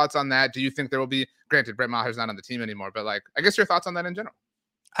was your thoughts on that? Do you think there will be, granted, Brett Maher's not on the team anymore, but I guess your thoughts on that in general?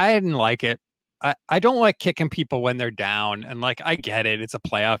 I didn't like it. I don't like kicking people when they're down. And I get it. It's a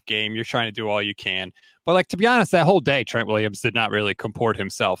playoff game. You're trying to do all you can. But to be honest, that whole day, Trent Williams did not really comport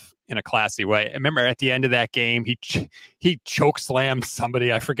himself in a classy way. I remember at the end of that game, he choke slammed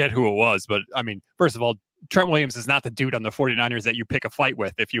somebody. I forget who it was. But I mean, first of all, Trent Williams is not the dude on the 49ers that you pick a fight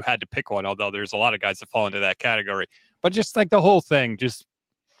with if you had to pick one, although there's a lot of guys that fall into that category. But just the whole thing,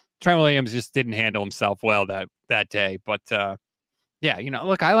 Trent Williams just didn't handle himself well that day. But yeah,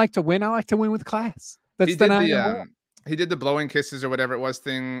 look, I like to win. I like to win with class. That's he did the blowing kisses or whatever it was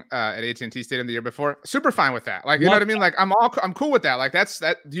thing at AT&T Stadium the year before. Super fine with that. You know what I mean? I'm cool with that.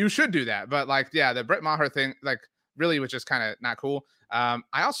 That you should do that. But the Brett Maher thing, really was just kind of not cool. I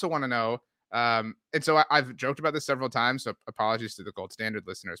also want to know, and so I've joked about this several times, so apologies to the Gold Standard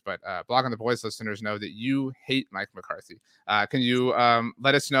listeners, but Blog on the Boys listeners know that you hate Mike McCarthy. Can you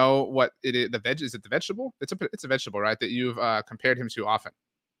let us know what it is? Is it the vegetable? It's a vegetable, right? That you've compared him to often.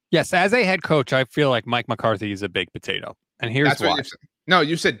 Yes, as a head coach, I feel like Mike McCarthy is a baked potato, and here's why. No,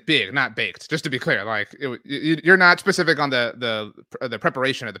 you said big, not baked. Just to be clear, you're not specific on the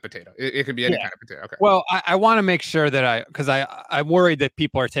preparation of the potato. It can be any kind of potato. Okay. Well, I want to make sure that because I'm worried that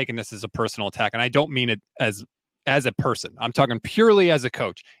people are taking this as a personal attack, and I don't mean it as a person. I'm talking purely as a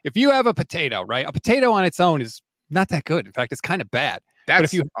coach. If you have a potato, right? A potato on its own is not that good. In fact, it's kind of bad. That's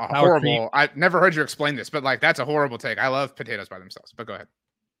if you horrible. I've never heard you explain this, but that's a horrible take. I love potatoes by themselves, but go ahead.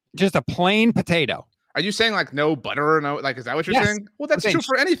 Just a plain potato. Are you saying no butter or no, is that what you're saying? Well, that's true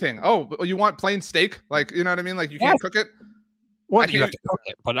for anything. Oh, you want plain steak? You know what I mean? You can't cook it? Well, you have to cook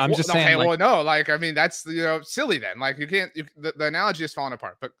it, but I'm just saying. Okay, well, no, I mean, that's, silly then. You can't, the analogy is falling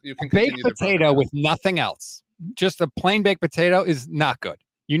apart, but you can continue. Baked potato with nothing else. Just a plain baked potato is not good.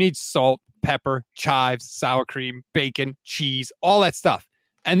 You need salt, pepper, chives, sour cream, bacon, cheese, all that stuff.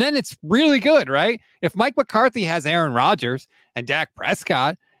 And then it's really good, right? If Mike McCarthy has Aaron Rodgers and Dak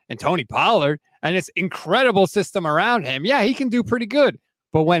Prescott and Tony Pollard and this incredible system around him, yeah, he can do pretty good.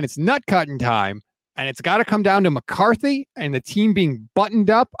 But when it's nut cutting time and it's got to come down to McCarthy and the team being buttoned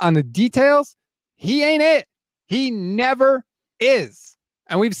up on the details, he ain't it. He never is.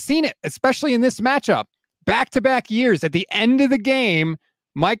 And we've seen it, especially in this matchup. Back-to-back years, at the end of the game,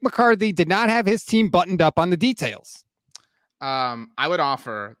 Mike McCarthy did not have his team buttoned up on the details. I would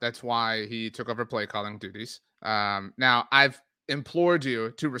offer that's why he took over play calling duties. Now, I've implored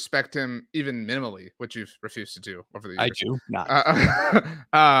you to respect him even minimally, which you've refused to do over the years. I do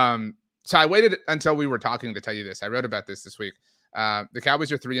not. So I waited until we were talking to tell you this. I wrote about this week. The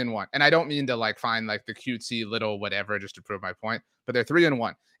Cowboys are 3-1, and I don't mean to find the cutesy little whatever just to prove my point, but they're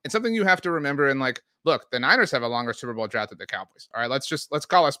 3-1. And something you have to remember, and look, the Niners have a longer Super Bowl drought than the Cowboys. All right, let's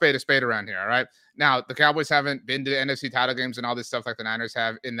call a spade around here. All right, now the Cowboys haven't been to NFC title games and all this stuff like the Niners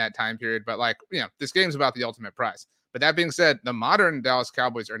have in that time period, but this game's about the ultimate prize. But that being said, the modern Dallas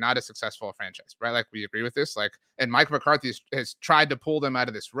Cowboys are not a successful franchise, right? We agree with this. And Mike McCarthy has tried to pull them out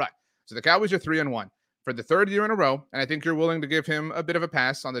of this rut. So the Cowboys are 3-1 for the third year in a row. And I think you're willing to give him a bit of a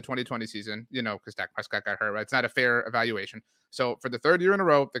pass on the 2020 season, because Dak Prescott got hurt, right? It's not a fair evaluation. So for the third year in a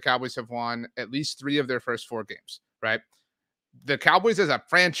row, the Cowboys have won at least 3 of their first 4 games, right? The Cowboys as a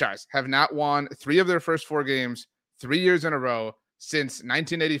franchise have not won 3 of their first 4 games 3 years in a row since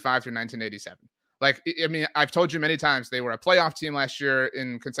 1985 through 1987. I mean, I've told you many times, they were a playoff team last year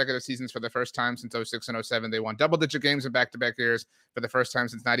in consecutive seasons for the first time since 06 and 07. They won double-digit games in back-to-back years for the first time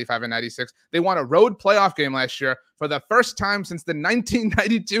since 95 and 96. They won a road playoff game last year for the first time since the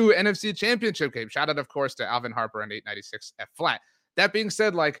 1992 NFC Championship game. Shout out, of course, to Alvin Harper and 896 F flat. That being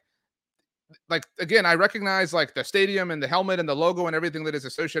said, again, I recognize the stadium and the helmet and the logo and everything that is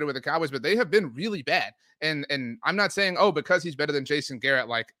associated with the Cowboys, but they have been really bad. And I'm not saying, because he's better than Jason Garrett,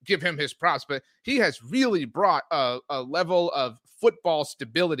 give him his props, but he has really brought a level of football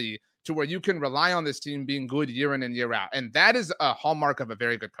stability to where you can rely on this team being good year in and year out. And that is a hallmark of a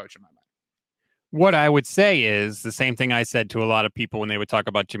very good coach in my mind. What I would say is the same thing I said to a lot of people when they would talk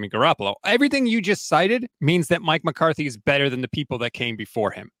about Jimmy Garoppolo. Everything you just cited means that Mike McCarthy is better than the people that came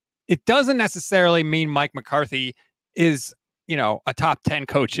before him. It doesn't necessarily mean Mike McCarthy is, a top 10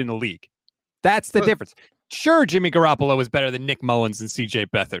 coach in the league. That's the difference. Sure, Jimmy Garoppolo is better than Nick Mullins and CJ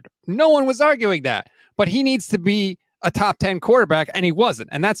Beathard. No one was arguing that, but he needs to be a top 10 quarterback, and he wasn't.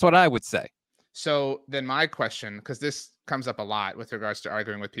 And that's what I would say. So then my question, because this comes up a lot with regards to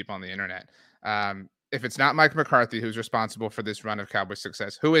arguing with people on the internet. If it's not Mike McCarthy who's responsible for this run of Cowboys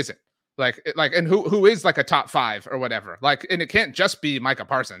success, who is it? And who is like a top 5 or whatever? And it can't just be Micah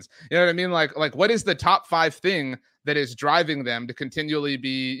Parsons. You know what I mean? Like what is the top 5 thing that is driving them to continually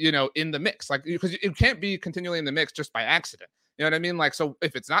be, in the mix? Because you can't be continually in the mix just by accident. You know what I mean? So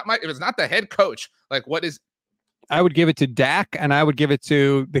if it's not the head coach, what is? I would give it to Dak, and I would give it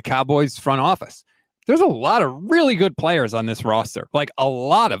to the Cowboys front office. There's a lot of really good players on this roster, a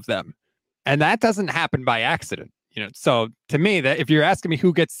lot of them. And that doesn't happen by accident. So to me, that if you're asking me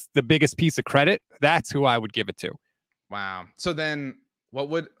who gets the biggest piece of credit, that's who I would give it to. Wow. So then what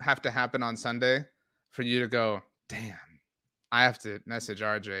would have to happen on Sunday for you to go, damn, I have to message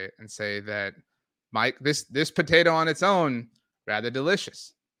RJ and say that Mike, this potato on its own, rather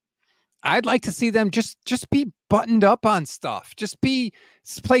delicious. I'd like to see them just be buttoned up on stuff. Just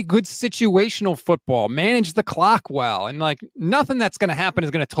play good situational football, manage the clock well. And nothing that's going to happen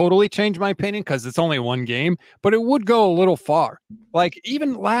is going to totally change my opinion because it's only one game, but it would go a little far.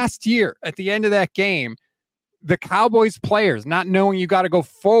 Even last year at the end of that game, the Cowboys players not knowing you got to go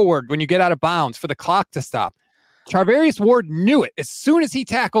forward when you get out of bounds for the clock to stop. Charvarius Ward knew it. As soon as he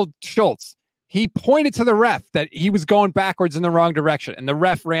tackled Schultz, he pointed to the ref that he was going backwards in the wrong direction, and the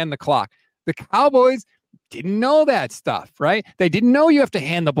ref ran the clock. The Cowboys didn't know that stuff, right? They didn't know you have to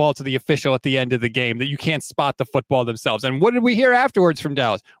hand the ball to the official at the end of the game, that you can't spot the football themselves. And what did we hear afterwards from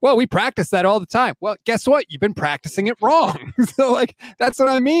Dallas? Well, we practice that all the time. Well, guess what? You've been practicing it wrong. So, that's what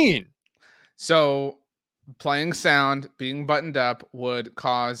I mean. So playing sound, being buttoned up would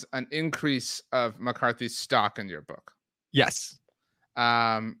cause an increase of McCarthy's stock in your book. Yes.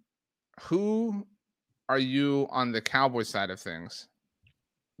 Who are you on the Cowboys side of things?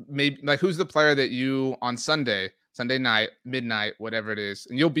 Maybe who's the player that you on Sunday night, midnight, whatever it is,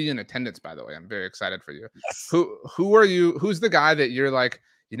 and you'll be in attendance, by the way. I'm very excited for you. Yes. Who are you? Who's the guy that you're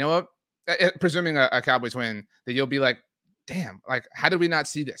you know what? Presuming a Cowboys win, that you'll be damn, how did we not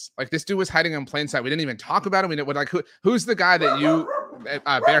see this? This dude was hiding in plain sight. We didn't even talk about him. We didn't, who's the guy that you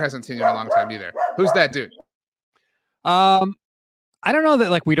Bear hasn't seen you in a long time either. Who's that dude? I don't know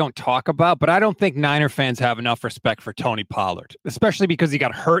that we don't talk about, but I don't think Niner fans have enough respect for Tony Pollard, especially because he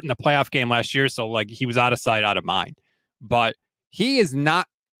got hurt in the playoff game last year. So he was out of sight, out of mind. But he is not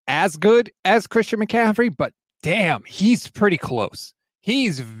as good as Christian McCaffrey, but damn, he's pretty close.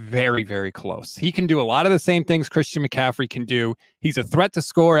 He's very, very close. He can do a lot of the same things Christian McCaffrey can do. He's a threat to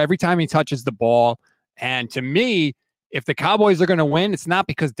score every time he touches the ball. And to me, if the Cowboys are going to win, it's not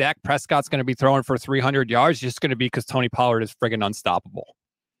because Dak Prescott's going to be throwing for 300 yards. It's just going to be because Tony Pollard is friggin' unstoppable.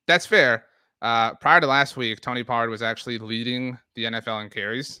 That's fair. Prior to last week, Tony Pollard was actually leading the NFL in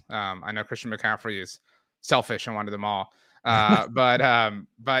carries. I know Christian McCaffrey is selfish and wanted them all.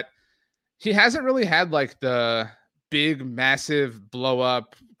 But he hasn't really had the big, massive blow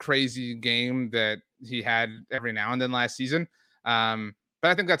up, crazy game that he had every now and then last season. But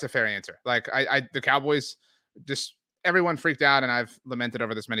I think that's a fair answer. The Cowboys just, everyone freaked out, and I've lamented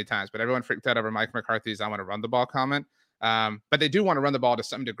over this many times, but everyone freaked out over Mike McCarthy's "I want to run the ball" comment. But they do want to run the ball to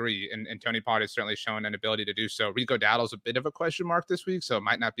some degree, and Tony Pollard has certainly shown an ability to do so. Rico Dowdle's a bit of a question mark this week, so it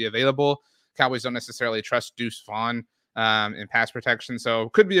might not be available. Cowboys don't necessarily trust Deuce Vaughn in pass protection, so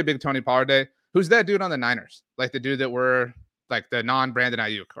could be a big Tony Pollard day. Who's that dude on the Niners? The dude that we're the non-Brandon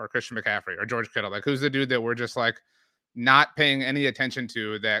Ayuk or Christian McCaffrey or George Kittle? Who's the dude that we're just not paying any attention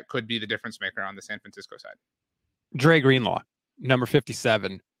to that could be the difference maker on the San Francisco side? Dre Greenlaw, number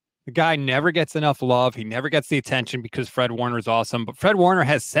 57. The guy never gets enough love. He never gets the attention because Fred Warner is awesome. But Fred Warner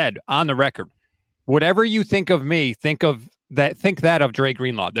has said on the record, whatever you think of me, think that of Dre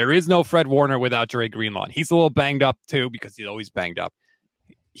Greenlaw. There is no Fred Warner without Dre Greenlaw. He's a little banged up too because he's always banged up.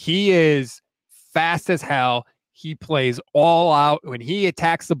 He is fast as hell. He plays all out. When he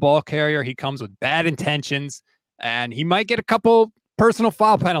attacks the ball carrier, he comes with bad intentions, and he might get a couple personal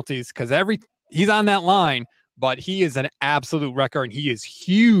foul penalties because he's on that line. But he is an absolute wrecker, and he is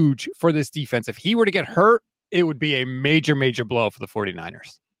huge for this defense. If he were to get hurt, it would be a major, major blow for the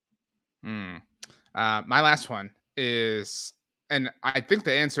 49ers. My last one is, and I think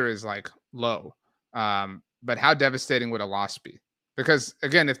the answer is low, but how devastating would a loss be? Because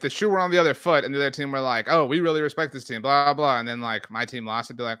again, if the shoe were on the other foot and the other team were oh, we really respect this team, blah, blah, and then my team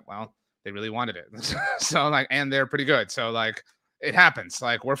lost, it'd be well, they really wanted it. So and they're pretty good. So it happens.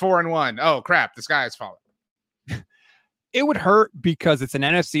 We're 4-1. Oh crap, the sky is falling. It would hurt because it's an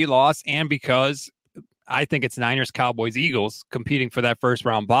NFC loss and because I think it's Niners, Cowboys, Eagles competing for that first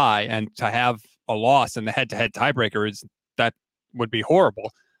round bye, and to have a loss in the head-to-head tiebreaker that would be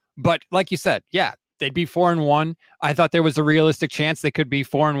horrible. But like you said, yeah, they'd be 4-1. I thought there was a realistic chance they could be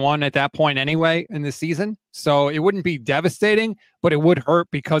 4-1 at that point anyway in the season. So it wouldn't be devastating, but it would hurt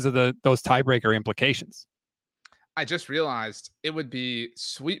because of those tiebreaker implications. I just realized it would be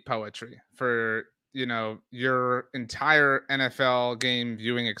sweet poetry for, your entire NFL game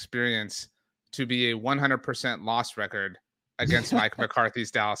viewing experience to be a 100% loss record against Mike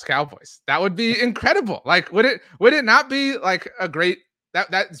McCarthy's Dallas Cowboys. That would be incredible. Like, would it not be like a great,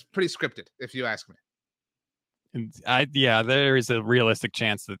 that's pretty scripted if you ask me. There is a realistic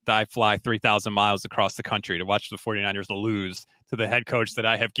chance that I fly 3,000 miles across the country to watch the 49ers lose to the head coach that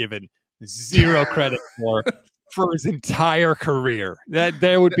I have given zero credit for his entire career. That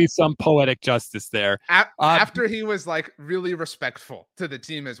there would be some poetic justice there. After he was like really respectful to the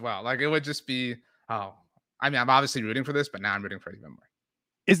team as well. Like, it would just be, I'm obviously rooting for this, but now I'm rooting for it even more.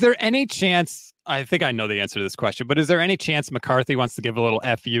 Is there any chance, I think I know the answer to this question, but is there any chance McCarthy wants to give a little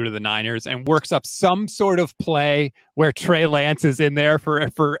FU to the Niners and works up some sort of play where Trey Lance is in there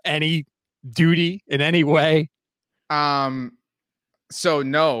for any duty in any way? So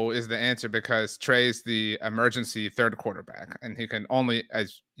no is the answer, because Trey's the emergency third quarterback, and he can only,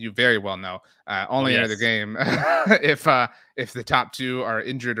 as you very well know, enter the game if the top two are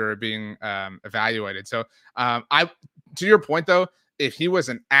injured or being evaluated. So to your point though, if he was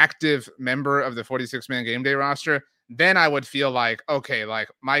an active member of the 46-man game day roster, then I would feel like, okay, like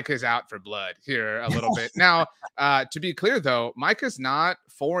Mike is out for blood here a little bit. Now, to be clear though, Mike is not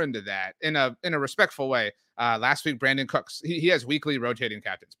foreign to that in a respectful way. Last week, Brandon Cooks, he has weekly rotating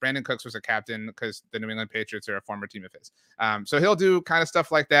captains. Brandon Cooks was a captain because the New England Patriots are a former team of his. So he'll do kind of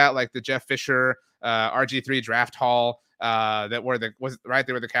stuff like that, like the Jeff Fisher RG3 draft haul they were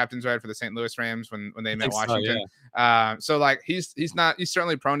the captains, right, for the St. Louis Rams when they met Washington. So, yeah. So like he's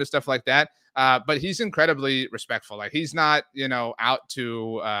certainly prone to stuff like that. But he's incredibly respectful. Like, he's not, out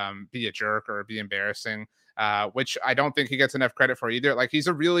to be a jerk or be embarrassing. Which I don't think he gets enough credit for either. Like, he's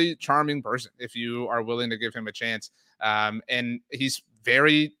a really charming person if you are willing to give him a chance. And he's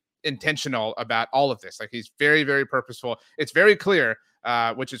very intentional about all of this. Like, he's very, very purposeful. It's very clear,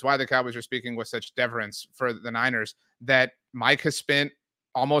 which is why the Cowboys are speaking with such deference for the Niners, that Mike has spent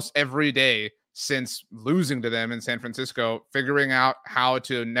almost every day since losing to them in San Francisco figuring out how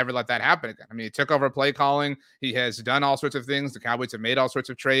to never let that happen again. I mean, he took over play calling. He has done all sorts of things. The Cowboys have made all sorts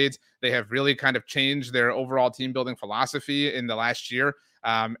of trades. They have really kind of changed their overall team building philosophy in the last year.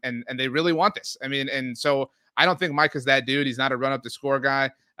 And they really want this. I mean, and so I don't think Mike is that dude. He's not a run up the score guy.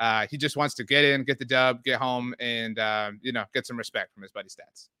 He just wants to get in, get the dub, get home, and, get some respect from his buddy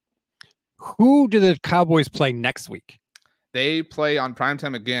Stats. Who do the Cowboys play next week? They play on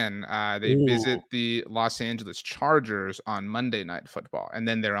primetime again. They visit the Los Angeles Chargers on Monday Night Football, and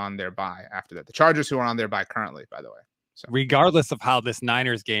then they're on their bye after that. The Chargers, who are on their bye currently, by the way. So, regardless of how this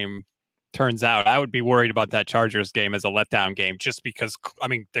Niners game turns out, I would be worried about that Chargers game as a letdown game, just because, I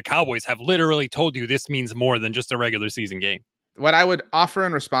mean, the Cowboys have literally told you this means more than just a regular season game. What I would offer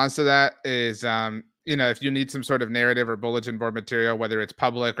in response to that is, if you need some sort of narrative or bulletin board material, whether it's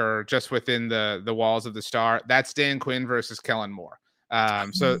public or just within the walls of the Star, that's Dan Quinn versus Kellen Moore.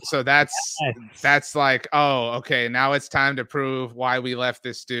 So that's like, oh, okay, now it's time to prove why we left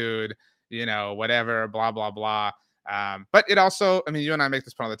this dude, whatever, blah, blah, blah. But it also, I mean, you and I make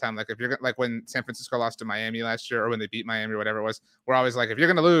this point all the time. Like, if you're like when San Francisco lost to Miami last year, or when they beat Miami or whatever it was, we're always like, if you're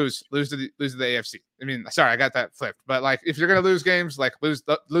going to lose to the AFC. I mean, sorry, I got that flipped, but like, if you're going to lose games, like lose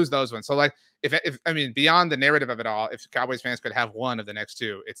those ones. So like, if I mean, beyond the narrative of it all, if Cowboys fans could have one of the next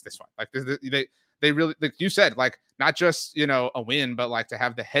two, it's this one. Like, they really, like you said, like, not just, a win, but like to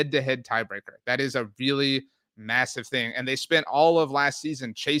have the head-to-head tiebreaker. That is a really massive thing. And they spent all of last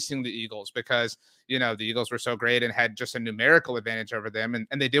season chasing the Eagles because, the Eagles were so great and had just a numerical advantage over them.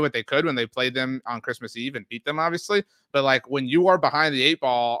 And they did what they could when they played them on Christmas Eve and beat them, obviously. But like, when you are behind the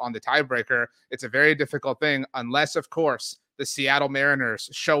 8-ball on the tiebreaker, it's a very difficult thing, unless, of course, the Seattle Mariners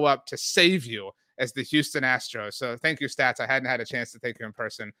show up to save you as the Houston Astros. So thank you, Stats. I hadn't had a chance to thank you in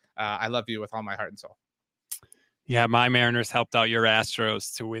person. I love you with all my heart and soul. Yeah, my Mariners helped out your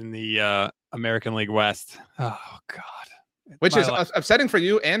Astros to win the American League West. Oh, God. Which is upsetting for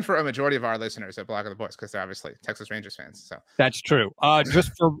you and for a majority of our listeners at Block of the Boys, because they're obviously Texas Rangers fans. So that's true.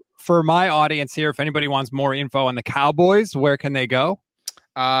 Just for my audience here, if anybody wants more info on the Cowboys, where can they go?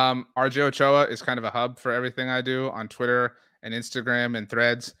 RJ Ochoa is kind of a hub for everything I do on Twitter and Instagram and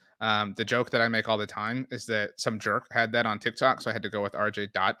Threads. The joke that I make all the time is that some jerk had that on TikTok, so I had to go with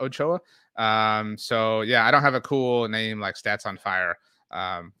RJ.Ochoa. So yeah, I don't have a cool name like Stats on Fire,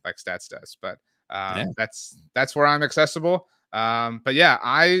 like Stats does, but Yeah. That's where I'm accessible. But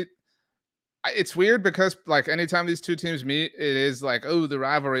yeah, it's weird because like anytime these two teams meet, it is like, oh, the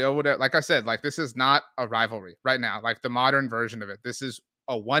rivalry, oh, whatever. Like I said, like this is not a rivalry right now. Like the modern version of it, this is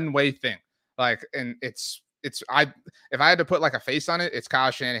a one-way thing. Like, and it's I if I had to put like a face on it, it's Kyle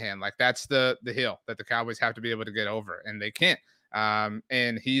Shanahan. Like that's the hill that the Cowboys have to be able to get over, and they can't.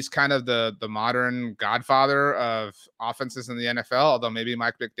 And he's kind of the modern godfather of offenses in the NFL. Although maybe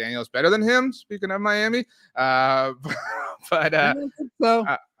Mike McDaniel's better than him. Speaking of Miami, but I don't think so.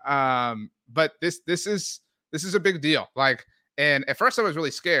 but this is a big deal. Like, and at first I was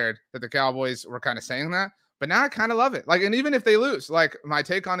really scared that the Cowboys were kind of saying that, but now I kind of love it. Like, and even if they lose, like my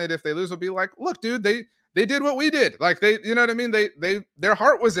take on it, if they lose, will be like, look, dude, they did what we did. Like they, you know what I mean? Their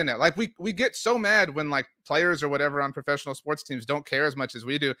heart was in it. Like we get so mad when like players or whatever on professional sports teams don't care as much as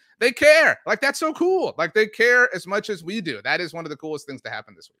we do. They care. Like that's so cool. Like they care as much as we do. That is one of the coolest things to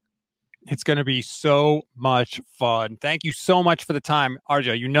happen this week. It's going to be so much fun. Thank you so much for the time.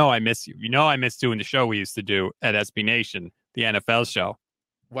 RJ, you know I miss you. You know I miss doing the show we used to do at SB Nation, the NFL show.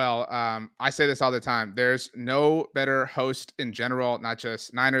 Well, I say this all the time. There's no better host in general, not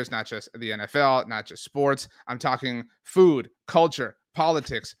just Niners, not just the NFL, not just sports. I'm talking food, culture,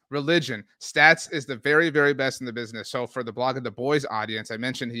 politics, religion. Stats is the very, very best in the business. So for the Blog of the Boys audience, I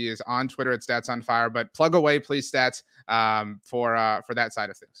mentioned he is on Twitter at Stats on Fire, but plug away, please, Stats, for that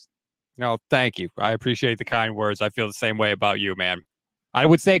side of things. No, thank you. I appreciate the kind words. I feel the same way about you, man. I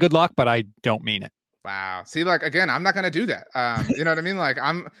would say good luck, but I don't mean it. Wow. See, like, again, I'm not going to do that. You know what I mean? Like,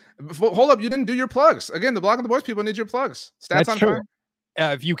 hold up. You didn't do your plugs. Again, the Blog of the Boys people need your plugs. Stats That's on true.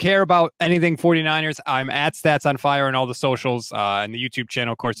 Fire. If you care about anything 49ers, I'm at Stats on Fire and all the socials. And the YouTube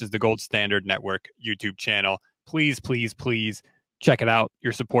channel, of course, is the Gold Standard Network YouTube channel. Please, please, please check it out.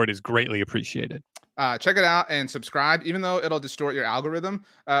 Your support is greatly appreciated. Check it out and subscribe, even though it'll distort your algorithm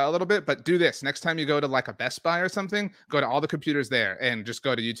a little bit. But do this next time you go to like a Best Buy or something, go to all the computers there and just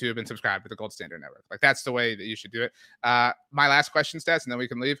go to YouTube and subscribe to the Gold Standard Network. Like that's the way that you should do it. My last question, Stats, and then we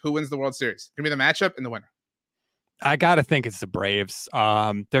can leave. Who wins the World Series? Give me the matchup and the winner. I got to think it's the Braves.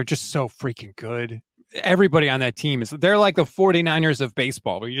 They're just so freaking good. Everybody on that team they're like the 49ers of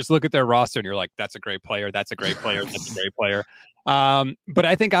baseball, where you just look at their roster and you're like, that's a great player. That's a great player. That's a great player. But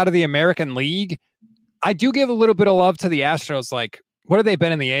I think out of the American League, I do give a little bit of love to the Astros. Like, what have they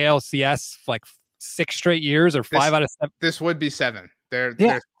been in the ALCS like 6 straight years or 5 out of 7? This would be 7.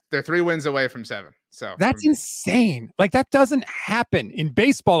 They're 3 wins away from 7. So that's insane. Like that doesn't happen in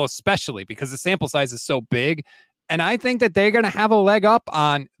baseball, especially because the sample size is so big. And I think that they're going to have a leg up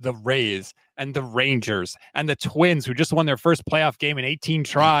on the Rays and the Rangers and the Twins, who just won their first playoff game in 18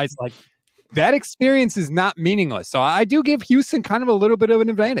 tries. Like that experience is not meaningless. So I do give Houston kind of a little bit of an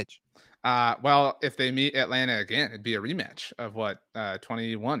advantage. Well, if they meet Atlanta again, it'd be a rematch of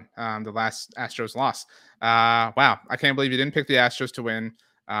 21, the last Astros loss. Wow. I can't believe you didn't pick the Astros to win.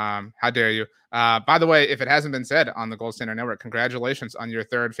 How dare you? By the way, if it hasn't been said on the Gold Standard Network, congratulations on your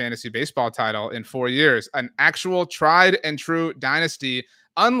 3rd fantasy baseball title in 4 years, an actual tried and true dynasty,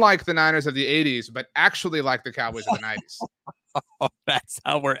 unlike the Niners of the 80s, but actually like the Cowboys of the 90s. Oh, that's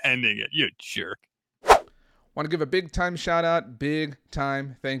how we're ending it. You jerk. Want to give a big time shout out, big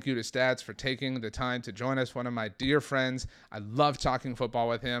time thank you to Stats for taking the time to join us. One of my dear friends. I love talking football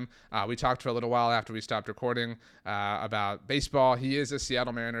with him. We talked for a little while after we stopped recording about baseball. He is a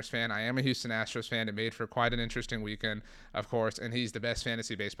Seattle Mariners fan. I am a Houston Astros fan. It made for quite an interesting weekend, of course, and he's the best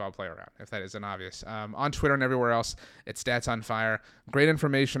fantasy baseball player around, if that isn't obvious. On Twitter and everywhere else, it's Stats on Fire. Great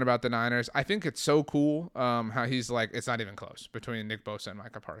information about the Niners. I think it's so cool how he's like, it's not even close between Nick Bosa and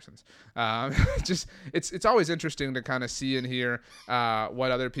Micah Parsons. It's always interesting to kind of see and hear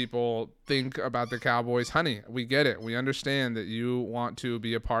what other people think about the Cowboys. Honey, we get it. We understand that you want to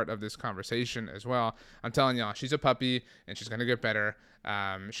be a part of this conversation as well. I'm telling y'all, she's a puppy and she's going to get better.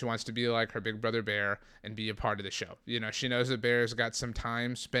 She wants to be like her big brother Bear and be a part of the show. You know, she knows that Bear's got some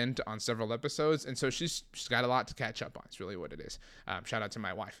time spent on several episodes, and so she's got a lot to catch up on. It's really what it is. Shout out to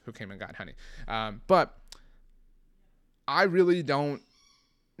my wife who came and got Honey. But I really don't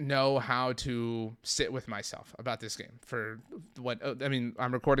know how to sit with myself about this game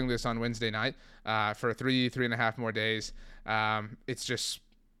I'm recording this on Wednesday night for 3.5 more days. It's just,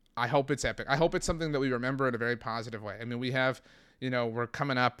 I hope it's epic. I hope it's something that we remember in a very positive way. I mean, we have, we're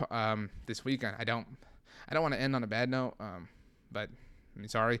coming up this weekend. I don't want to end on a bad note, but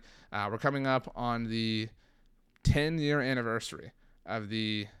sorry. We're coming up on the 10-year anniversary of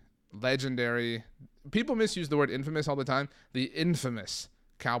the legendary, people misuse the word infamous all the time, the infamous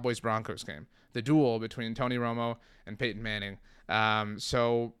Cowboys-Broncos game, the duel between Tony Romo and Peyton Manning.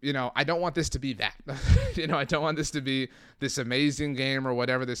 So, I don't want this to be that. I don't want this to be this amazing game or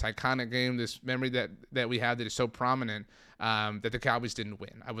whatever, this iconic game, this memory that we have that is so prominent, that the Cowboys didn't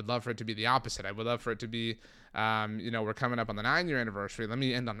win. I would love for it to be the opposite. I would love for it to be, we're coming up on the 9-year anniversary. Let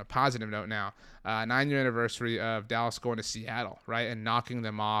me end on a positive note now. 9-year anniversary of Dallas going to Seattle, right, and knocking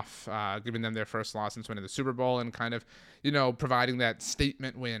them off, giving them their first loss since winning the Super Bowl, and kind of, providing that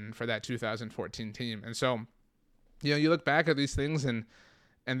statement win for that 2014 team. And so, you look back at these things and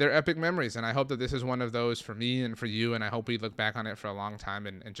they're epic memories. And I hope that this is one of those for me and for you. And I hope we look back on it for a long time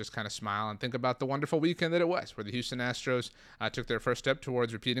and just kind of smile and think about the wonderful weekend that it was, where the Houston Astros took their first step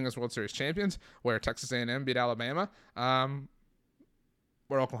towards repeating as World Series champions, where Texas A&M beat Alabama,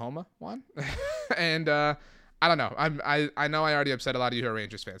 where Oklahoma won. And I don't know. I know I already upset a lot of you who are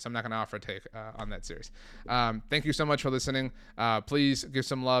Rangers fans, so I'm not going to offer a take on that series. Thank you so much for listening. Please give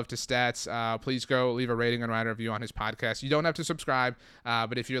some love to Stats. Please go leave a rating and write a review on his podcast. You don't have to subscribe,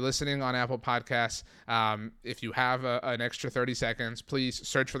 but if you're listening on Apple Podcasts, if you have an extra 30 seconds, please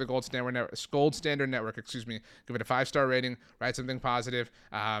search for the Gold Standard Network. Give it a 5-star rating. Write something positive.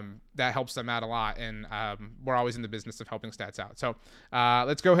 That helps them out a lot, and we're always in the business of helping Stats out. So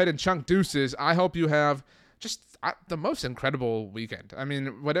let's go ahead and chunk deuces. I hope you have just the most incredible weekend. I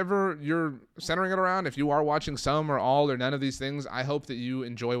mean, whatever you're centering it around, if you are watching some or all or none of these things, I hope that you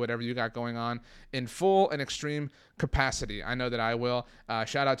enjoy whatever you got going on in full and extreme capacity. I know that I will.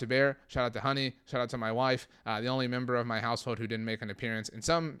 Shout out to Bear. Shout out to Honey. Shout out to my wife. The only member of my household who didn't make an appearance in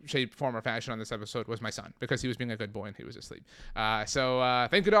some shape, form, or fashion on this episode was my son, because he was being a good boy and he was asleep. So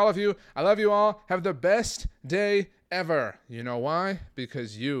thank you to all of you. I love you all. Have the best day ever. You know why?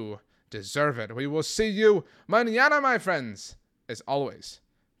 Because you deserve it. We will see you mañana, my friends. As always,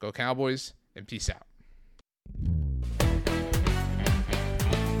 go Cowboys and peace out.